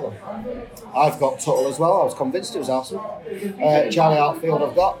 Mr. Bradley. I've got Tuttle as well. I was convinced it was Arsenal. Charlie Outfield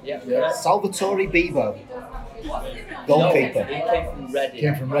I've got. Yeah, correct. Salvatore Bevo. Goalkeeper. No, he came from Reading.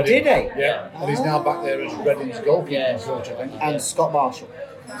 Came from Reading. Did he? Yeah. And he's now back there as Reading's goalkeeper Yeah. coach, I think. And Scott Marshall.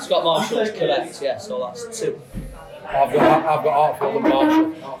 Scott Marshall is correct, yeah, so that's 2. I've got Hartfield and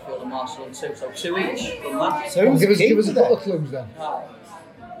Marshall. Hartfield and Marshall and 2, so 2 each from that. So who's Give us the give us a keeper couple there? of clues then.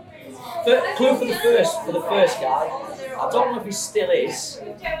 Clue for the first guy. I don't know if he still is,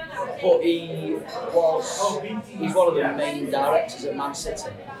 but he's one of the main directors at Man City.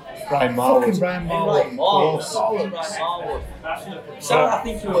 Brian Fucking Marwood. Brian Brian Marwood. Marwood. So I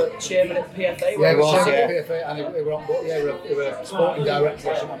think you were chairman at PFA. Yeah, weren't we you? was, were yeah. PFA and he were on board. Yeah, he were sporting director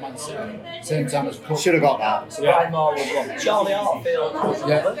at Man City. Same time as Cook. Should have got that. So Brian Marwood won. Charlie Hartfield was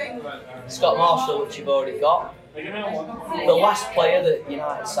Yeah. another. Scott Marshall, which you've already got. The last player that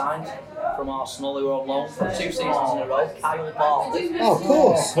United signed from Arsenal, who were on loan for 2 seasons in a row, Kyle Bartley. Oh, of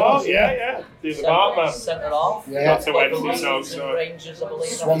course. Oh, yeah. Do the Bartman. Centre half. Yeah. Not to Played for Wednesday, so, Leeds and so. Rangers, I believe.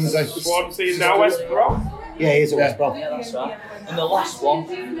 Swansea. Swansea is now West Brom. Yeah, he's at West Brom. Yeah, that's right. And the last one,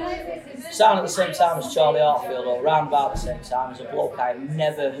 signed at the same time as Charlie Hartfield, or around about the same time, is a bloke I've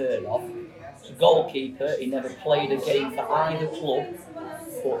never heard of. He's a goalkeeper. He never played a game for either club,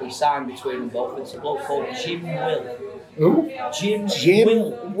 but he signed between them both. It's a bloke called Jim Will. Who? Jim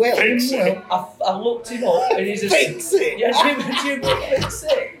Will. Fix it. I looked him up and he's a Fix it. Yeah, Jim Will Fix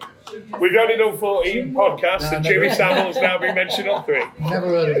it. We've only done 14 podcasts, and Jimmy Samuel's now been mentioned on 3. Never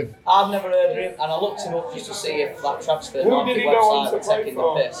heard of him. I've never heard of him, and I looked him up just to see if that transfer Who market did he go on website to was play taking the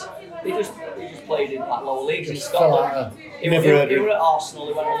for? piss. He just played in like lower leagues in Just fell out Scotland. there. He Never heard of him. were at Arsenal,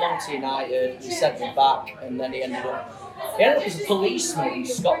 he went along to United, he sent him back, and then he ended up as a policeman in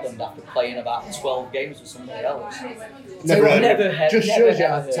Scotland after playing about 12 games with somebody else. Never heard of him. Never heard. Just never shows you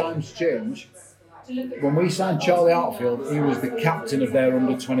how heard. times change. When we signed Charlie Hartfield, he was the captain of their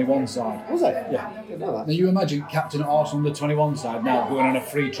under-21 side. Was it? Yeah. Didn't know Now that. you imagine captain at Arsenal under-21 side now going on a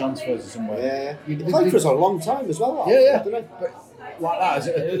free transfer to somewhere. Yeah. You- He played for us a long time as well. Yeah. Didn't he? But like that, as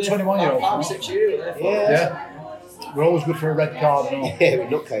Who a they- 21-year-old. 5 or 6 years were there for. Yeah. Yeah. We're always good for a red card and all. Yeah, with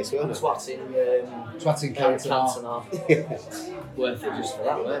nutcase, weren't Swatting Twatting Cantona. it? Worth it just for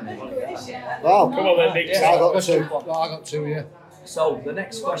that, weren't they? Well, Come on then, Nick. Yeah. I got Got two. two. I got 2, yeah. So the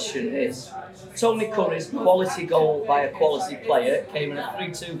next question is, Tony Curry's quality goal by a quality player came in a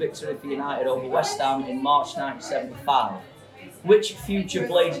 3-2 victory for United over West Ham in March 1975. Which future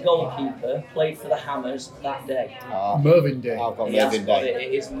Blades goalkeeper played for the Hammers that day? Mervyn Day. I've got He has Mervyn got Day.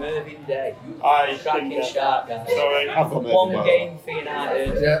 it is Mervyn Day. I Cracking shark, guys. Sorry. I've got Mervyn One Day. game for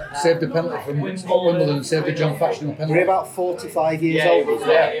United. Yeah, saved the penalty from Wimbledon, saved the John Fashional Were he penalty. about 45 years Yeah, he old? was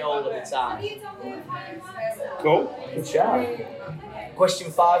very old at the time. Cool. Good shout.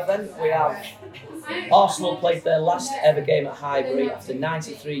 Question 5 then, we have Arsenal played their last ever game at Highbury after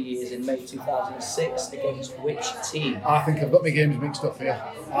 93 years in May 2006 against which team? I think I've got my games mixed up here.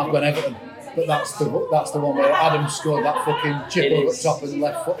 I've got Everton. But that's the one where Adam scored that fucking chip It over is. the top and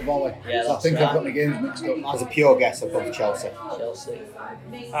left foot volley. Yeah, so I that's think right. I've got my games mixed up. As a pure guess, I've gone Chelsea. Chelsea.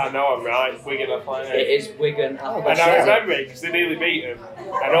 I know I'm right. Wigan are playing It it. is Wigan. Oh, And I remember it because they nearly beat them.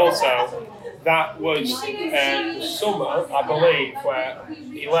 And also, that was the summer, I believe,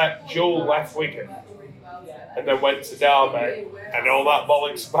 where Joel left Wigan and then went to Derby, and all that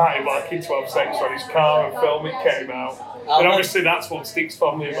bollocks about him like in 12 seconds on his car and film it came out. And obviously that's what sticks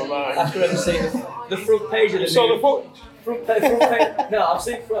fondly in my mind. I can remember seeing the front page of the You saw news. the footage? Front page. No, I've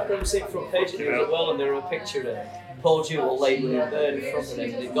seen front page of the news as well, and there was a picture of Paul Jewell laid with a bird in front of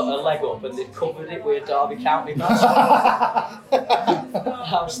him. They'd got a leg up and they'd covered it with a Derby County match.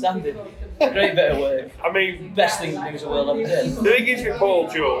 Outstanding. Great bit of work. I mean, Best thing the news the world ever did. the thing is with Paul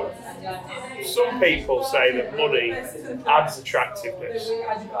Jewell, some people say that money adds attractiveness.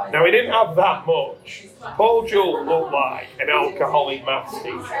 Now, he didn't have that much. Paul Jewell looked like an alcoholic maths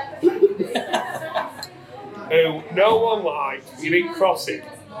teacher who no one liked. You didn't cross it.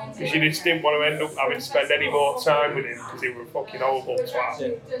 because you just didn't want to end up having to spend any more time with him because he was a fucking horrible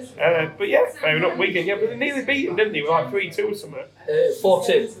twat. But yeah, fair enough. Wigan, yeah, but they nearly beat him, didn't they? Like 3-2 or something.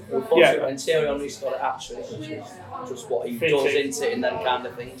 4-2. Yeah. And Thierry Henry scored it actually, which is just what he does, isn't it, in them kind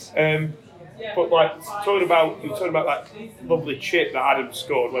of things. But like talking about that lovely chip that Adam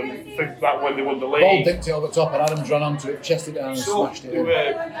scored when they won the league. Ball dipped it over the top and Adams ran onto it, chested it down and smashed it in.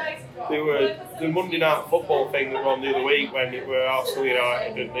 They were the Monday Night Football thing that were on the other week when it were Arsenal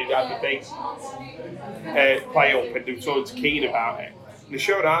United and they had the big play up and they were talking to Keane about it. And they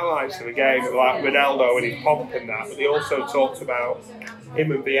showed highlights of the game like Ronaldo and his pomp and that, but they also talked about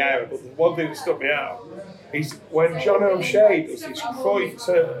him and Vieira. But the one thing that stuck me out is when John O'Shea does this Cruyff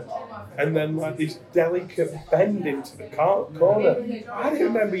turn and then like this delicate bend into the corner. I don't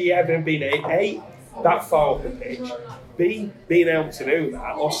remember he ever being A, that far up the pitch, B, being able to do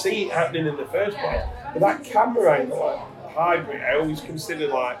that, or C, it happening in the first place. But that camera angle, like hybrid, I always considered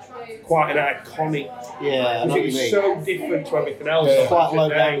like quite an iconic. Yeah, I know what it you was mean. so different to everything else. It's quite Back low in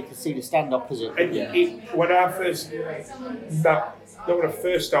the down, day. you can see the stand opposite. And when I first, not when I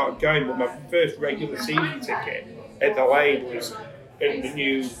first started going, but my first regular season ticket at the Lane was in the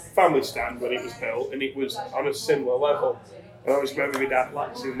new family stand when it was built, and it was on a similar level. And I always remember my dad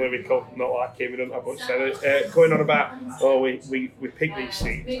waxing lyrical, not like him, we don't have much said, going on about, we picked these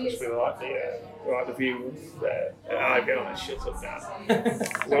seats because we like the view of Ivy. Oh, shut up now.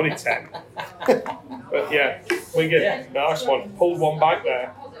 There's only 10. But yeah, Wigan, nice one. Pulled one back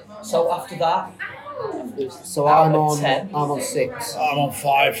there. So after that, So I'm on 10. I'm on 6. I'm on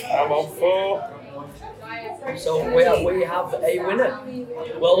 5. I'm on 4. So we have a winner.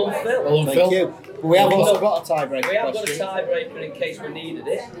 Well done, Phil. Well done, Thank Phil. you. But we have also got a tiebreaker. We have got a question. tiebreaker in case we needed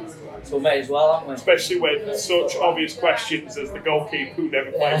it. So we may as well, haven't we? Especially with such obvious questions as the goalkeeper who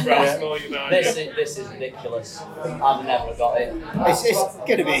never played for Arsenal United. This is ridiculous. I've never got it. It's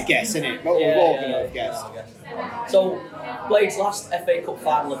going to be a guess, isn't it? But we're all going to have guessed. So, Blade's last FA Cup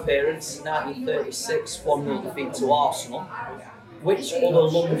final appearance, 1936, 1-0 defeat to Arsenal. Which other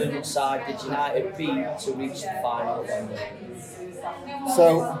London side did United beat to reach the final?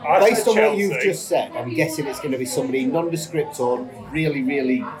 So, I based said on what you've Chelsea. just said, I'm guessing it's going to be somebody nondescript or really,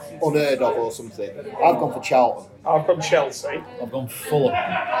 really unheard of or something. I've gone for Charlton. I've got Chelsea. I've gone Fulham.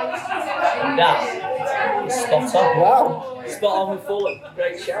 And that is spot on. Wow. Spot on with Fulham.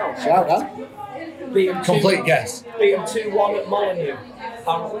 Great shout. Shout out. Beat them Complete guess. Beat them 2-1 at Molineux,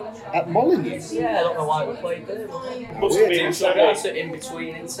 apparently. At Molyneux. Yeah, I don't know why we played there. Must have been So that's it in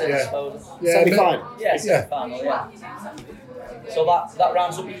between, isn't it, I Yeah. suppose? Semi-final. Yeah, semi-final, yeah. So that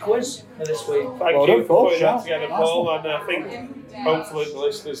rounds up your quiz for this week. Thank Well you done, for Paul. putting that Nice together, Paul. And I think hopefully the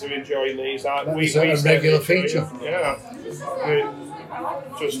listeners are enjoying these. That is a regular feature. Yeah.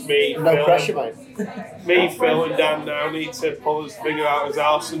 Just me, No Phil, pressure, mate. Me, Phil, and Dan now need to pull his finger out his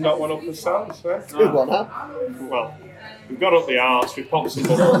arse and not one up his ass. Good one, huh? Well, we've got up the arse, we've popped some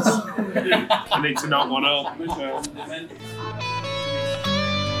bubbles. We need to knock one up.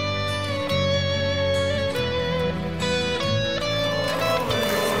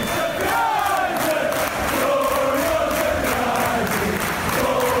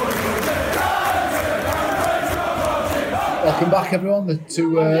 Welcome back, everyone,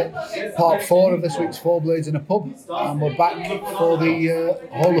 to part 4 of this week's Four Blades in a Pub, and we're back for the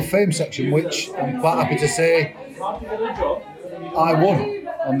Hall of Fame section, which I'm quite happy to say I won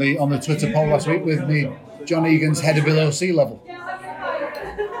on the Twitter poll last week with me John Egan's Header Below Sea Level.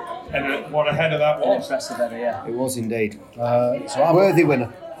 And what a header that was. Impressive header, yeah. It was indeed. So Worthy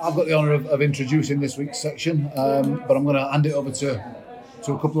winner. I've got the honour of introducing this week's section, but I'm going to hand it over to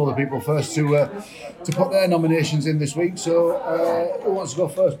a couple other people first to put their nominations in this week. So who wants to go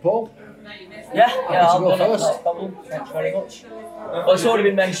first, Paul? Yeah, I'll go go first. first. No problem. Thanks very much. Well, it's already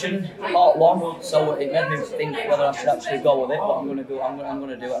been mentioned, part 1, so it made me think whether I should actually go with it, but I'm going to do it, I'm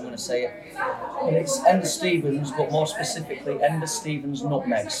going to say it. And it's Enda Stevens, but more specifically, Enda Stevens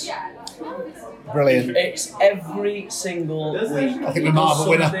Nutmegs. Brilliant. It's every single week. I think we might have a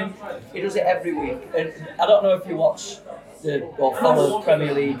winner. Something. He does it every week. And I don't know if you watch or follow the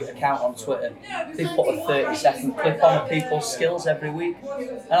Premier League account on Twitter. They put a 30-second clip on of people's skills every week.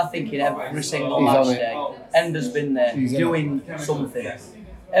 And I think in every single He's match on it. day, Ender's been there He's on doing something.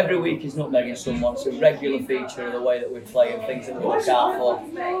 Every week he's nutmegging someone. It's a regular feature of the way that we play and things that we look out for.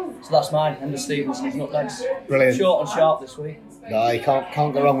 So that's mine, Ender Stevens and his nutmegs. Brilliant. Short and sharp this week. No, you can't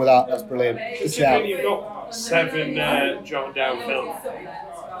go wrong with that. That's brilliant. Good Considering shout. you've got 7 jotted down films,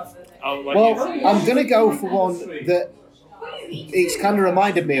 I'll let Well, you. I'm going to go for one that it's kind of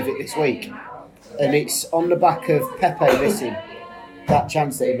reminded me of it this week, and it's on the back of Pepe missing. that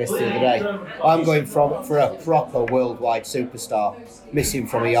chance that he missed the other day. I'm going for a proper worldwide superstar missing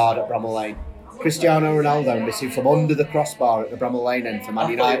from a yard at Bramall Lane. Cristiano Ronaldo missing from under the crossbar at the Bramall Lane end for Man I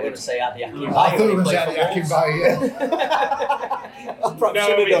thought you were United. going to say Adi Akinbaye. I thought you were when going he to say played Adi for Akinbaye, yeah. I probably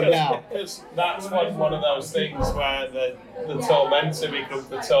should have done now. Because that's one of those things where the tormentor becomes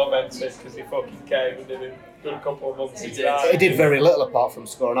the tormentor because he fucking came and did a good couple of months. He did very little apart from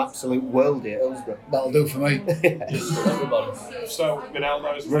score an absolute worldie at Hillsborough. That'll do for me. Everybody. So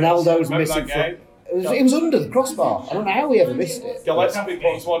Ronaldo's Remember missing that game? from. It was under the crossbar. I don't know how he ever missed it. Gillespie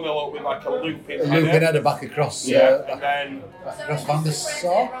puts 1-0 up with like a looping A header. looping header back across. And then Back across Van der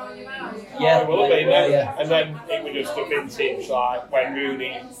Sar. Yeah, it will have been there. yeah. And then it was just a vintage, like when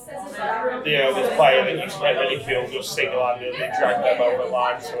Rooney, this player that used to get ridiculed, just single-handedly dragged them over the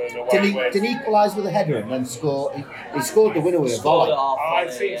line to an away win. Didn't he equalise with a header and then score? He scored the winner with a volley. I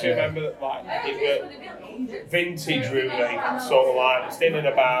seem to remember that, like, it was vintage Rooney, sort of like, just in and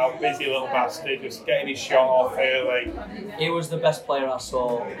about, busy little bastard, just getting his shot off early. He was the best player I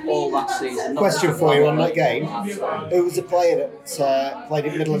saw all that season. Question for you on that game: who was the player that played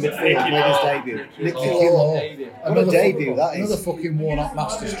in middle of midfield and made his debut? Nicky Law. What a debut that is! Another fucking worn-up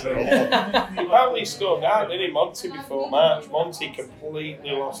masterstroke. He apparently scored out, didn't he, Monty, before March? Monty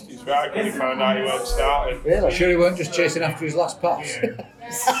completely lost his rag when he found out he weren't starting. Really? Sure he weren't just chasing after his last pass?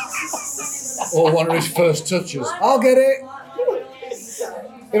 Or one of his first touches. I'll get it!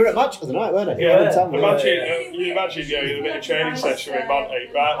 They were at match of the night, weren't they? Yeah, Tell me. you imagine doing a bit of training session with Monty,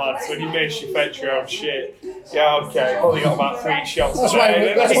 right, lads? When you miss, you fetch your own shit. Yeah, okay, probably got about 3 shots That's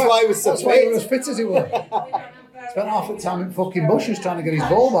today. why he was so That's why he fit. was as fit as he was. Spent half the time in fucking bushes trying to get his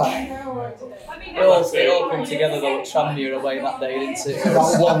ball back. It all came together though at Tranmere away that day, didn't it? It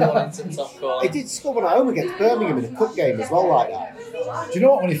was 1-1 into the top corner. He did score one at home against Birmingham in a cup game as well, like that. Do you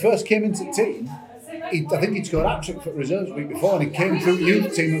know what? When he first came into the team, I think he'd scored hat-trick for reserves the week before, and he came through the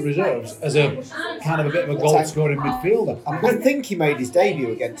youth team at reserves as a kind of a bit of a goal-scoring midfielder. I think he made his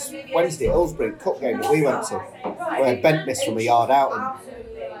debut against Wednesday at Hillsborough cup game that we went to, where Bent missed from a yard out.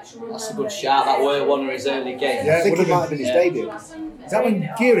 And That's a good shout. That were one of his early games. Yeah, I think would it have might have been his Yeah. debut. Is that when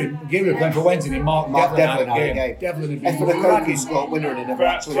Geary were playing for Wednesday and Mark Devlin had a game? Devlin had Effa been Koki scored winner and he never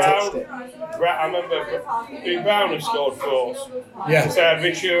actually touched it. I remember Big Brown who scored for us. Yeah. So I had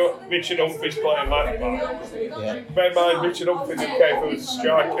Richard Humphries playing left back. Yeah. Bear in mind, Richard Humphries who came through as a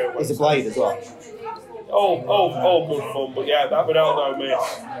striker. He's a blade as well. All good fun, but yeah, that Ronaldo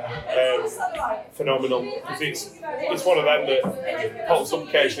miss, phenomenal. Because it's one of them that pops up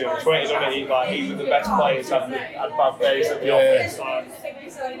occasionally on Twitter, doesn't it? Like, even the best players had bad days at the office. Like,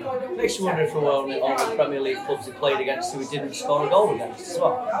 Makes you wonder if there were all the Premier League clubs he played against who he didn't score a goal against as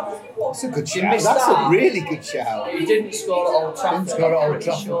well. That's a good You shout. missed That's that. a really good shout. He didn't score at Old Trafford. Didn't score at Old I'm pretty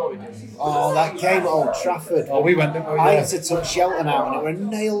Trafford. sure he didn't. Oh, that game at Old Trafford. Oh, we went, didn't we? I Yeah. had to touch Shelton out and it were a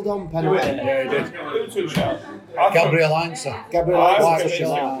nailed on penalty. Yeah, he did. who took shot? Gabriel Heinze. Gabriel I Heinze was took going to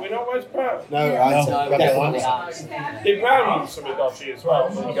Shelton say, out. we're not West Brom. No, No. I No, definitely. definitely has. Did Brown use something dodgy as well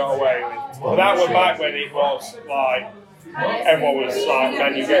that he got away with? But that was back when it was like, everyone was like,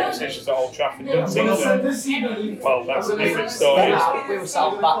 man, you get decisions at Old Trafford. Didn't think that. Well, that's a different story. We were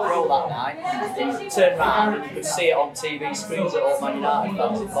sat back row that night. Turned round and you could see it on TV screens that all Man United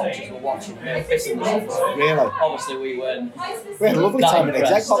fans in boxes were watching. They were pissing themselves. Really? Obviously, we weren't. We had a lovely That time in exec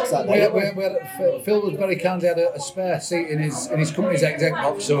impressed. box that day. Phil was very kind. He had a spare seat in his company's exec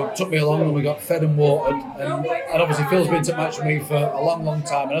box, so it took me along and we got fed and watered. And obviously Phil's been to match with me for a long, long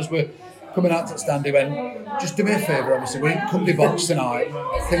time. And as we're coming out to the stand, he went, just do me a favour, obviously, we're in company box tonight.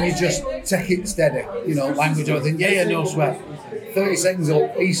 Can you just take it steady? You know, language and everything. Yeah, no sweat. 30 seconds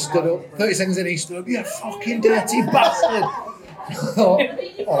up, he stood up. 30 seconds in, he stood up. You fucking dirty bastard. All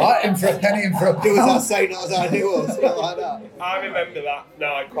right, in for a penny, in for a Do as I pound. say, not as I do, or something like that. I remember that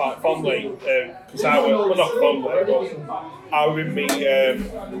night quite fondly, because I was, well, not fondly, but I was in my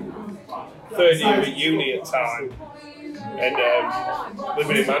third year at uni at the time, and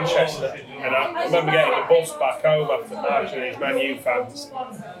living in Manchester, and I remember getting the bus back home after the match with these Man U fans,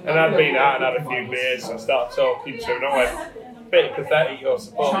 and I'd been out and had a few beers, so I started talking to them, and I went, bit pathetic your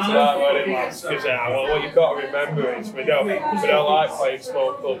support to that, weren't it, lads? Because well, what you've got to remember is we don't like playing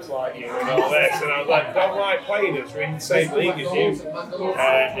small clubs like you and all this. And I was like, don't like playing us, we're in the same league as you. And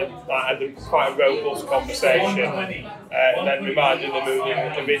like, had quite a robust conversation. And then reminded them who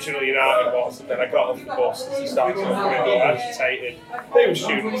the original United was, and then I got off the bus and started talking a bit agitated. They were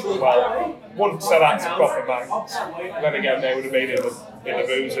students as well. Wouldn't say that's proper banks. Then again, they would have been in the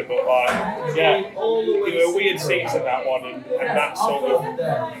boozer, but like, yeah, it was a weird season, that one, and that sort of,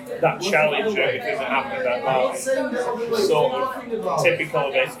 that challenge, everything that happened that night, sort of typical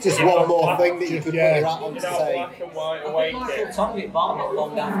of it. Just one more thing that you could put your hat on to say. Black and white away kit. Tommy Barr not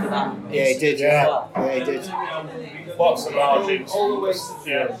long after that. Yeah, he did. Yeah, he did. Lots of margins.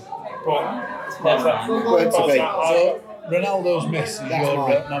 Yeah. But Word to be. So, Ronaldo's miss is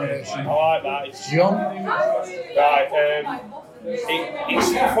your nomination. I like that. It's John? right.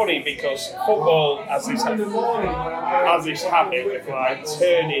 It's funny because football has this habit of like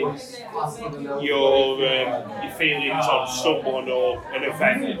turning your feelings on someone or an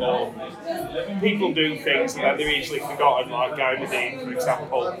event, or people do things and then they're easily forgotten, like Gary Medine, for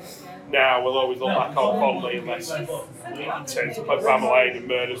example. Now we'll always look back on fondly unless he turns to play Bramall and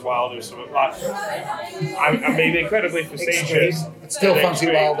murders Wilder or something like that. I mean, incredibly facetious. Still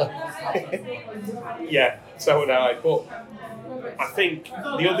fancy Wilder. Yeah, so would I. But I think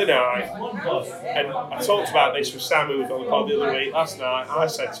the other night, and I talked about this with Sam, who was on the pod the other week, last night, I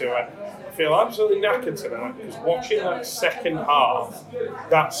said to her, I feel absolutely knackered tonight because watching that second half,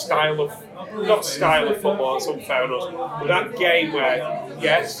 that style of, not style of football, it's unfair on us, but that game where,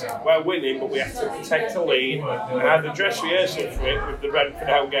 yes, we're winning, but we have to protect the lead, and I had the dress rehearsal for it with the Brentford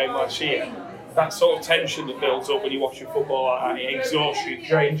home game last year. That sort of tension that builds up when you're watching football like that, it exhausts you, it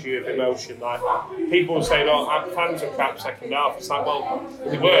drains you of emotion. Like, people will say, oh, fans are crap second half. It's like, well,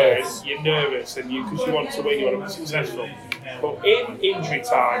 the words, you're nervous, and because you want to win, you want to be successful. But in injury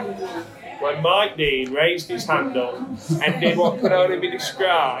time, when Mike Dean raised his hand up and did what could only be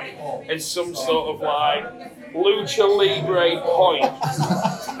described as some sort of like lucha libre point,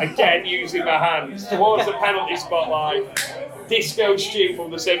 again using my hands towards the penalty spot, like Disco Stew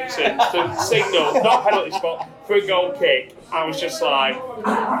from The Simpsons to signal, not penalty spot, for a goal kick. I was just like,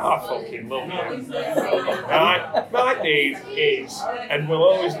 I fucking love him. Right? Mike Dean is and will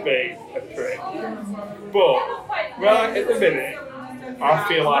always be a prick. But right at the minute, I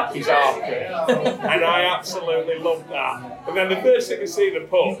feel like he's our prick. And I absolutely love that. And then the first thing I see in the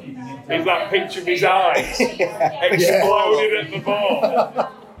pub is that picture of his eyes exploding at the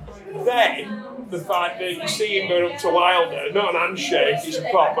ball. Then, the fact that you see him going up to Wilder, not an handshake, it's a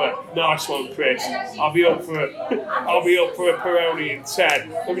proper nice one, Chris. I'll be up for a Peroni in 10.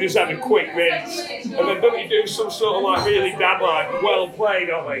 Let me just have a quick rinse. And then don't you do some sort of like really dad-like, well played,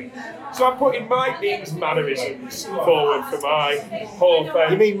 Ollie? So I'm putting Mike Dean's mannerisms forward for my Hall of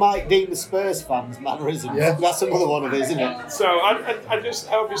Fame. You mean Mike Dean, the Spurs fans' mannerisms? Yeah. That's another one of his, isn't it? So I just,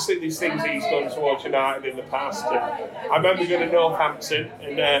 obviously these things he's done towards United in the past. And I remember going to Northampton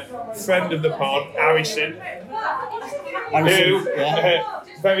and a friend of the pod, Harrison, who,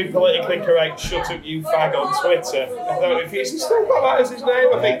 very politically correct, shut up you fag on Twitter. I don't know if he's still got that as his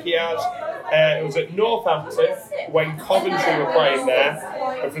name, I think he has. It was at Northampton when Coventry were playing there,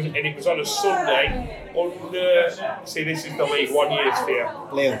 and it was on a Sunday under, see this is the League 1 year sphere.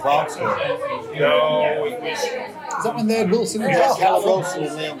 Liam Clark's one. No, it was... Is that when they had Wilson and Callum Clark? Wilson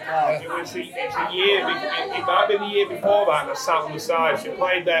and Liam Clark. It was the year, it might have been the year before that, and I sat on the side, so he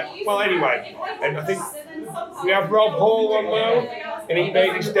played there. Well, anyway, and I think we have Rob Hall on loan, and he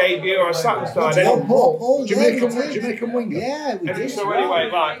made his debut. I sat on the side. Rob Hall, Jamaican winger. Yeah, we And did. so anyway,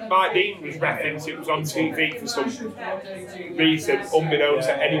 like Mike Dean was referenced, it was on TV for some reason, unbeknownst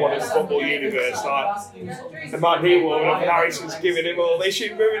to anyone in the football universe. Like, and Mike Dean warming up, and Harrison's giving him all this,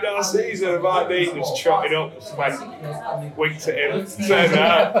 you've ruined our season, and Mike Dean was trotting up, just went, winked at him, turned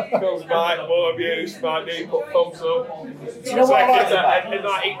out, comes Mike, more abuse, Mike Dean put thumbs up. you know what I like about and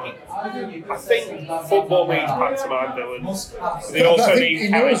like, I think football needs pantomime villains. They I also think need he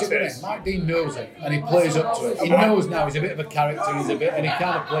knows it, characters. doesn't he? Mike Dean knows it, and he plays up to it. He knows now he's a bit of a character, and he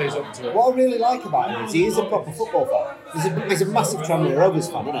kind of plays up to it. What I really like about him is he is a proper football fan. He's a massive Tranmere Rovers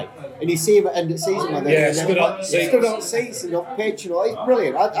fan, isn't he? And you see him at the end of season when they're stood on seats and up pitch and all. He's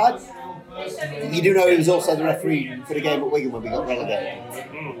brilliant. You do know he was also the referee for the game at Wigan when we got relegated.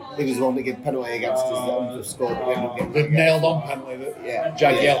 He was the one that gave penalty against us that scored. We ended up getting The relegated. nailed on penalty that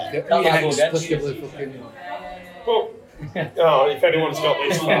Jagielka inexplicably fucking. But, if anyone's got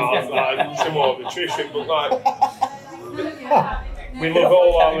this far, like, some more nutrition, but like, we love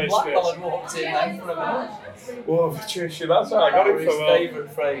all our listeners. Walked in then for a minute. Well, nutrition, that's how I got it His from.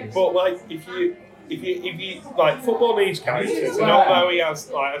 favourite phrase. But like, if you like, football needs characters, and although he has,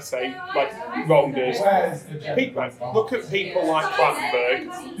 like I say, like wrongdoers, look at people like Clattenburg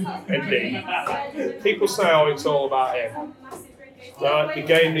and Dean. People say, oh, it's all about him. Right, the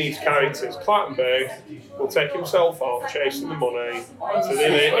game needs characters. Clattenburg will take himself off chasing the money to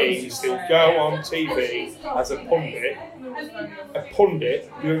the East. He'll go on TV as a pundit,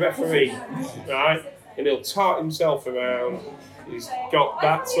 you're a referee, right? And he'll tart himself around. He's got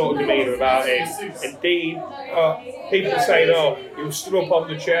that sort of demeanour about him. And Dean, people saying, he was stood up on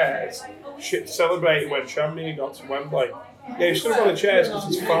the chairs, celebrating when Tranmere got to Wembley. Yeah, he stood up on the chairs because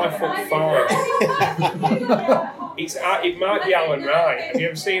he's 5'5". It might be Alan Wright. Have you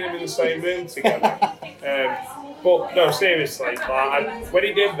ever seen him in the same room together? But no, seriously, when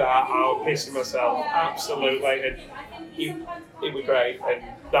he did that, I was pissing myself. Absolutely. And it was great. And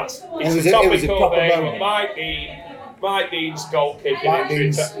it's a topical thing. Mike Dean's goal kicking. Mike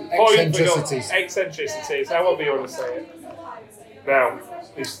Dean's eccentricities, however you want to say it. Now,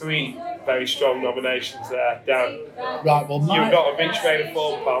 there's 3 very strong nominations there, Dan. Right, well, you've got a bench made of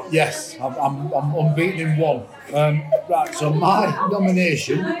form, pal. Yes, I'm unbeaten in one. Right, so my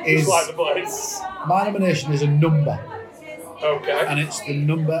nomination is. Like the Blades. My nomination is a number. Okay. And it's the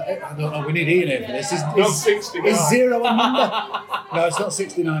number. I don't know. We need Ian here for this. Not 69. Is 0 a number? No, it's not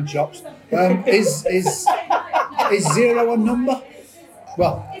 69 chops. Is 0 a number?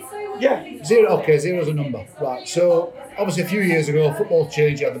 Well, yeah. 0. Okay, 0 is a number. Right. So obviously a few years ago, football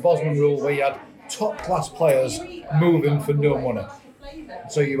changed. You had the Bosman rule where you had top class players moving for no money.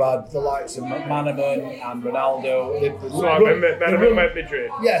 So you had the likes of McManaman and Ronaldo. McManaman went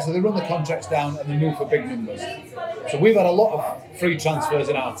Madrid. Yeah, so they run the contracts down and they move for big numbers. So we've had a lot of free transfers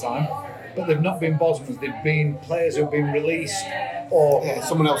in our time, but they've not been Bosmans. They've been players who've been released or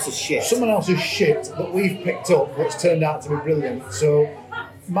someone else's shit. Someone else's shit that we've picked up that's turned out to be brilliant. So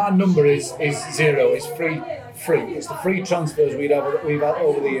my number is 0. It's free. It's the free transfers we've had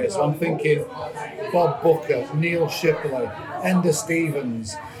over the years. So I'm thinking Bob Booker, Neil Shipley, Enda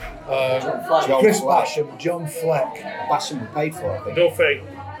Stevens, Chris Basham, John Fleck. Basham paid for, I think. Duffy.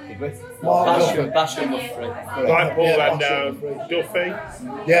 Did we? Basham was free. Blackpool ran down. Duffy.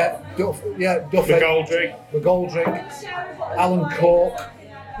 Duffy. McGoldrick. Alan Cork.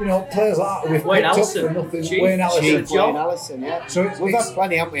 You know, players like that we've Wayne picked Allison. up for nothing. Chief. Wayne Allison. Wayne Allison, yeah. So we've had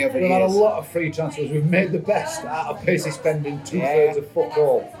plenty, haven't we, over the We've years? had a lot of free transfers. We've made the best out of basically spending 2/3 of fuck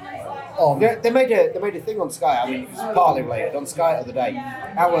all. They made a thing on Sky. I mean, it's partly related. On Sky the other day,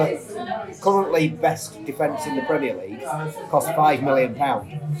 our currently best defence in the Premier League cost £5 million,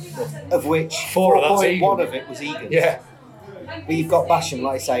 of which 4.1 of it was Egan. Yeah. But you've got Basham,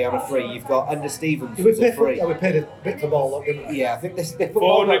 like I say, on a free. You've got Enda Stevens, who's a free. We paid a bit for ball, didn't we? Yeah, I think they put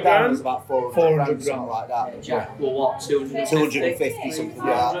 $400 down as about 400 grand, something like that. Jack, well, what, 250, something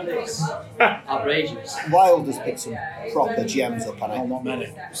like that. It's outrageous. Wilder's picked some proper gems up on it. Not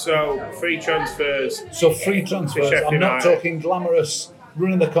many. So, free transfers. I'm not talking glamorous,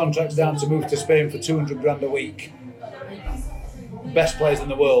 running the contracts down to move to Spain for 200 grand a week. Best players in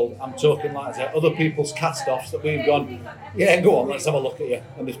the world. I'm talking like that. Other people's cast-offs that we've gone, yeah, go on, let's have a look at you.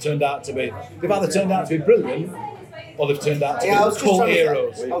 And they've either turned out to be brilliant, or they've turned out to be cult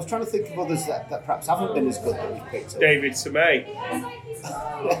heroes. I was trying to think of others that perhaps haven't been as good that we've picked up. David Semay.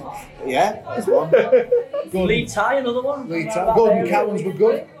 Yeah, there's one. Lee Ty, another one. Gordon Cowans were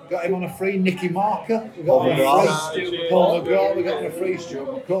good. Got him on a free. Nicky Marker, we got him on a free. Paul McGraw, we got on a free.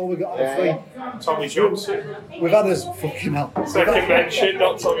 Stuart McCall, we got on a free. Tommy Johnson. We've had us fucking hell. Second mention,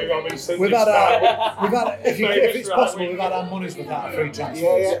 not Tommy Robinson. We've had if it's possible, we've had our monies without free transfers.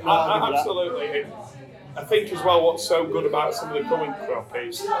 Yeah, absolutely. I think as well what's so good about some of the coming crop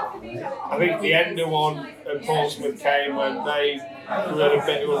is I think the Ender one at Portsmouth came when they were in a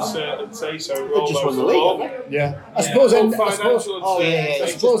bit of uncertainty, so we just won the league. Yeah. I suppose Ender was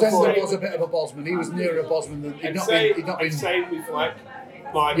a bit of a Bosman. He was nearer a Bosman than he'd not been. Same with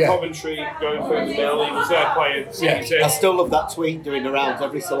Coventry going through the middle, he was there playing season. I still love that tweet doing the rounds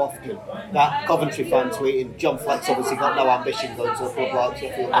every so often. That Coventry fan tweeting, John Fleck's obviously got no ambition going to a club like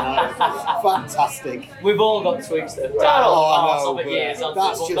Sheffield United. Fantastic. We've all got tweets that have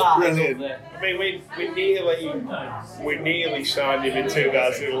that's just brilliant. I mean, we nearly signed him in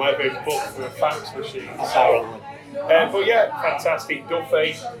 2011, but for a fax machine. Apparently. But yeah, fantastic.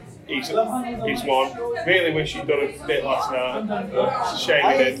 Duffy. He's one. Really wish he'd done a bit last night. It's a shame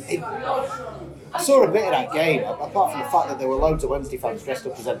he didn't. I saw a bit of that game, apart from the fact that there were loads of Wednesday fans dressed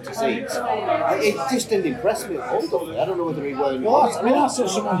up as empty seats. It just didn't impress me at all, Duffy. I don't know whether he weren't. Well, I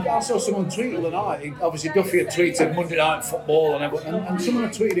saw someone tweet the other night. Obviously, Duffy had tweeted Monday Night Football and everything, and someone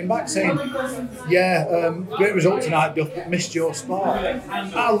had tweeted him back saying, great result tonight, Duffy, but missed your spot.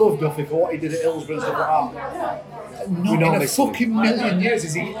 I love Duffy for what he did at Hillsborough and stuff like that. Not in a fucking million years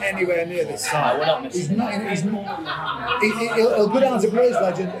is he anywhere near this side. He's not. He'll go down as a Braves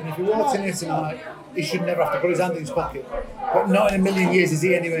legend, and if he walks in here tonight, he should never have to put his hand in his pocket. But not in a million years is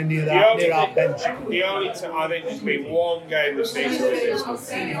he anywhere near that, near our bench. The only time I think there's been one game this season with this,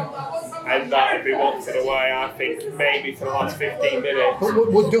 and that would be Watford away. I think maybe for the last 15 minutes.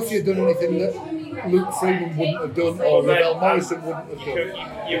 But would Duffy have done anything that Luke Freeman wouldn't have done, or Ravel Morrison wouldn't have done?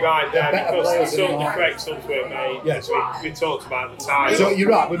 You're right there, because the than correct subs were made, yes. as we talked about at the time. So you're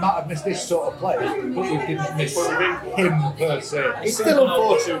right, we might have missed this sort of play, but we didn't miss him per se. It's still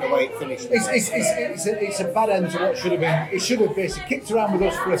unfortunate the way it finished. It's a bad end to what should have been. It should have basically kicked around with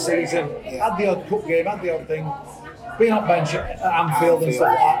us for a season, had the odd cup game, had the odd thing, been on bench at Anfield and stuff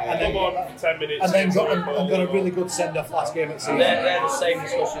like that, and then got a really good send off last game at season. They're the same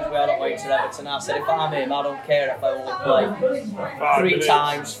discussions we had on way to Everton. I said if I'm him, I don't care if I only play 3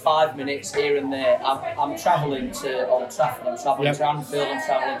 times, 5 minutes here and there. I'm travelling to Old Trafford, I'm travelling to Anfield, I'm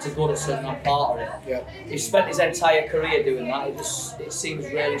travelling to Goodison, I'm part of it. Yep. He's spent his entire career doing that. It seems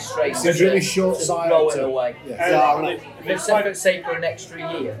really strange. It's really short-sighted. Throw it away. Yeah. For say for an extra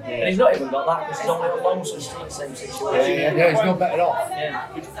year, and he's not even got that because he's only on loan, so he's still in the same situation. Yeah, he's not better off. Yeah.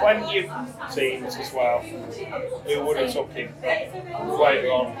 There's plenty of teams as well who would have took him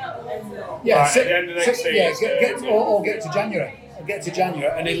later on. Yeah, at the end of next season. Or get to January. Get to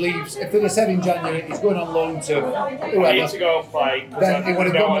January and he leaves. If they'd have said in January he's going on loan to whoever, need to go play. Then he would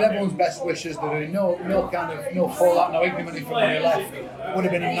have gone with everyone's best wishes. There would be no fallout, no ignominy from when he left. It would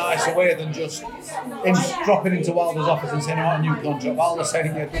have been a nicer way than just him dropping into Wilder's office and saying, "I want a new contract." Wilder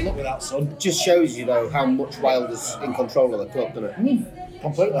saying, "Yeah, good luck with that, son." It just shows you though how much Wilder's in control of the club, doesn't it?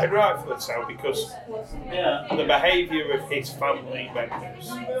 Completely. And rightfully so, because the behaviour of his family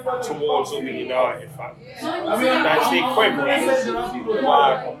members towards other United fans, that's the equivalent.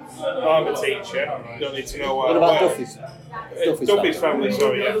 I'm a teacher, don't need to know What about Duffy's? Duffy's family,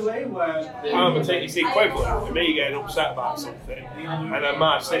 sorry, yeah. I'm a teacher, it's the equivalent of me getting upset about something, and then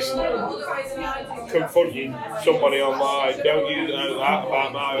my sister confronting somebody online, don't you know that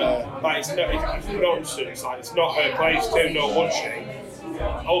about my... Like, it's nonsense, like, it's not her place to, nor would she.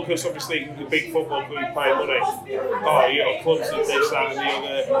 Because obviously the big football club pay money. Oh, you know, clubs and this, that, and the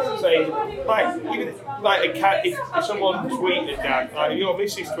other. So, like a cat, if someone tweeted that, like your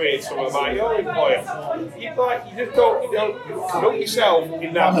missus tweeted something about your employer, you just don't conduct yourself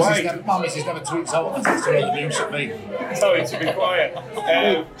in that way. My missus never tweets out what my sister ever does at me. Tell him to be quiet.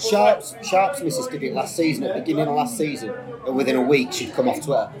 Sharp's missus did it last season, at the beginning of last season, and within a week she'd come off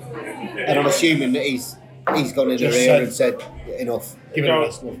Twitter. And I'm assuming that he's gone in her ear and said, enough. Give it a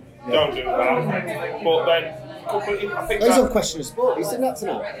rest, love. Don't do that. But then, I think he's on Question of Sport. He's done that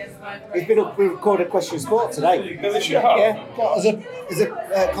tonight. He's been up. We recorded Question of Sport today. Yeah. What, as a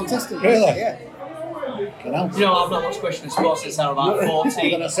contestant? Really? Yeah. You know, I've not watched Question of Sport since I was about 14. I'm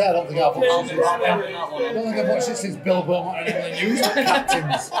going to say I don't think I've watched it since. I don't think I've watched it since Bill Beaumont and even the news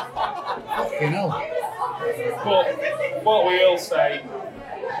captains. Fucking hell. But what we all say,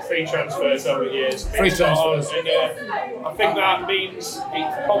 free transfers over the years. Free transfers. And, I think that means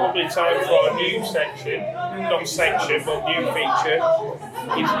it's probably time for a new section, not section, but new feature.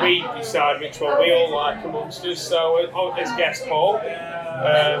 Is we decide which one we all like amongst us. So, as guest Paul,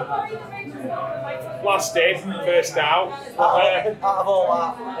 last in, first out. Out of all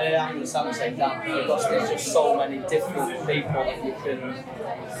that, I'm going to stand and say Dan, because there's just so many different people that you can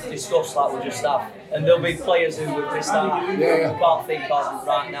discuss like we just have. And there'll be players who we've missed out. We can't think of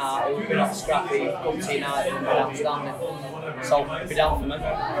right now who've been off scrappy, come to United and been outstanding. So it'd be down for me.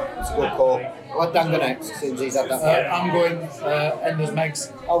 It's a good call. Let Dan go next, since he's had that. I'm going Enders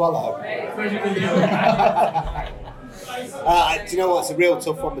Megs. Oh, hello. Do you know what? It's a real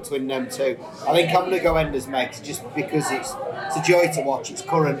tough one between them two. I think I'm going to go Enders Megs just because it's a joy to watch. It's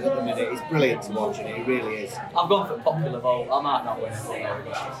current at the minute. It's brilliant to watch, and it really is. I've gone for popular vote. I might not win.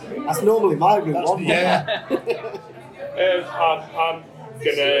 That's normally my route one. Yeah. I'm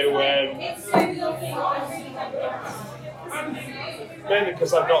going to... mainly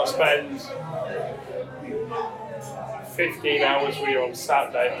because I've got to spend 15 hours with you on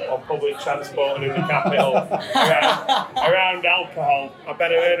Saturday on public transport and in the capital around alcohol. I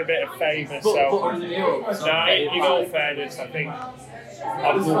better earn a bit of favour. So, in all fairness, I think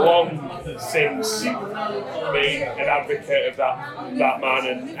I've long since been an advocate of that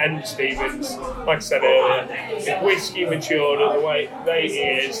man and Stevens. Like I said earlier, if whiskey matured at the way he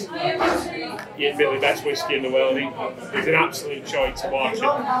is, he'd be the best whiskey in the world. He's an absolute joy to watch.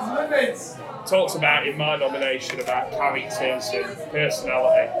 Talks about in my nomination about characters and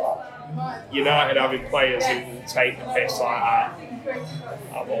personality. United having players who will take the piss like that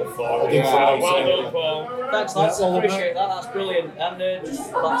I'm all for I think it. so. Well done, Paul. Thanks, lads. Appreciate that. That's brilliant. And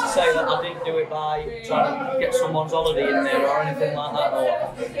just like to say that I didn't do it by trying to get someone's holiday in there or anything like that,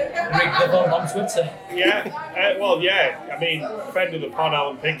 or rig the vote on Twitter. Yeah, well, yeah. I mean, friend of the pod,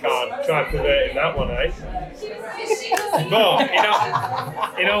 Alan Pickard, tried perverting that one, eh?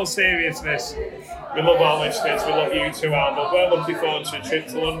 But in all seriousness, we love our listeners, we love you two, Al, but we're looking forward to a trip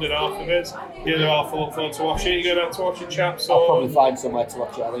to London, half of us. The other half will look forward to watching it. You're going out to watch it, chaps? I'll probably find somewhere to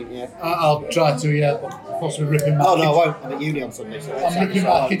watch it, I think, yeah. I'll try to, yeah, but possibly ripping my Oh, no, I kitchen. won't. I'm at uni on Sunday, so I'm ripping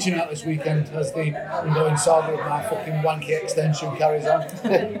my kitchen out this weekend as the ongoing saga of my fucking wanky extension carries on.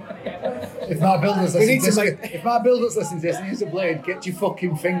 If my builder's listening to this and here's a blade, get your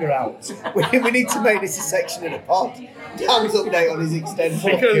fucking finger out. we need to make this a section of the pod. Dan's update on his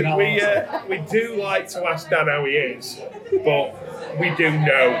extension. Because we do like to ask Dan how he is, but we do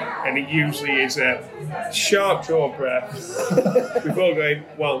know, and it usually is a sharp draw breath before going,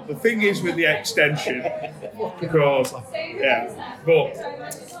 well, the thing is with the extension, because, yeah,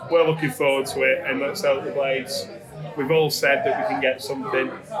 but we're looking forward to it, and let's hope the Blades. We've all said that we can get something,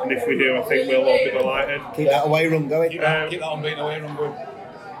 and if we do, I think we'll all be delighted. Keep that away run going. Keep that unbeaten away run going.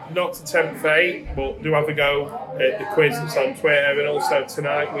 Not to tempt fate, but do have a go at the quiz that's on Twitter, and also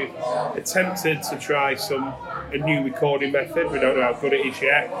tonight we've attempted to try a new recording method. We don't know how good it is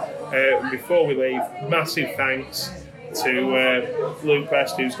yet. And before we leave, massive thanks to Luke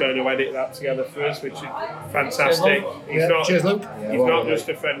West, who's going to edit that together for us, which is fantastic. Cheers, Luke. He's not just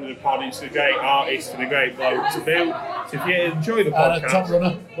a friend of the pod, he's a great artist and a great bloke to boot. So if you enjoy the podcast, And a top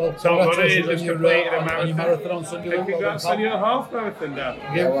runner. Well, top runner is congratulations just on completing a your marathon on Sunday. And congrats on your half marathon, Dan.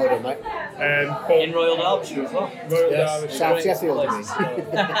 Yeah, well done, mate. In Royal Derbyshire as well. Royal Yes. Derbyshire. South Sheffield, Place, so.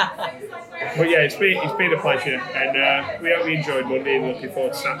 But yeah, it's been a pleasure, and we hope you enjoyed Monday, and looking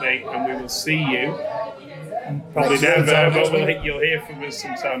forward to Saturday, and we will see you. Probably Next never, time but next week. you'll hear from us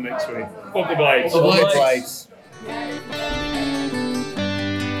sometime next week. Up the Blades. Up the Blades. Blades.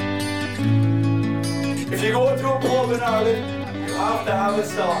 If you go to a pub in Ireland, you have to have a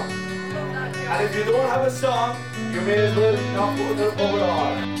song. And if you don't have a song, you may as well not go to the pub at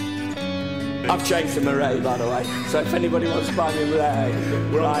all. I've changed to Murray, by the way, so if anybody wants to buy me Murray,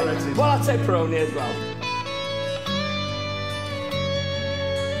 right. Well, I'll take Peroni as well.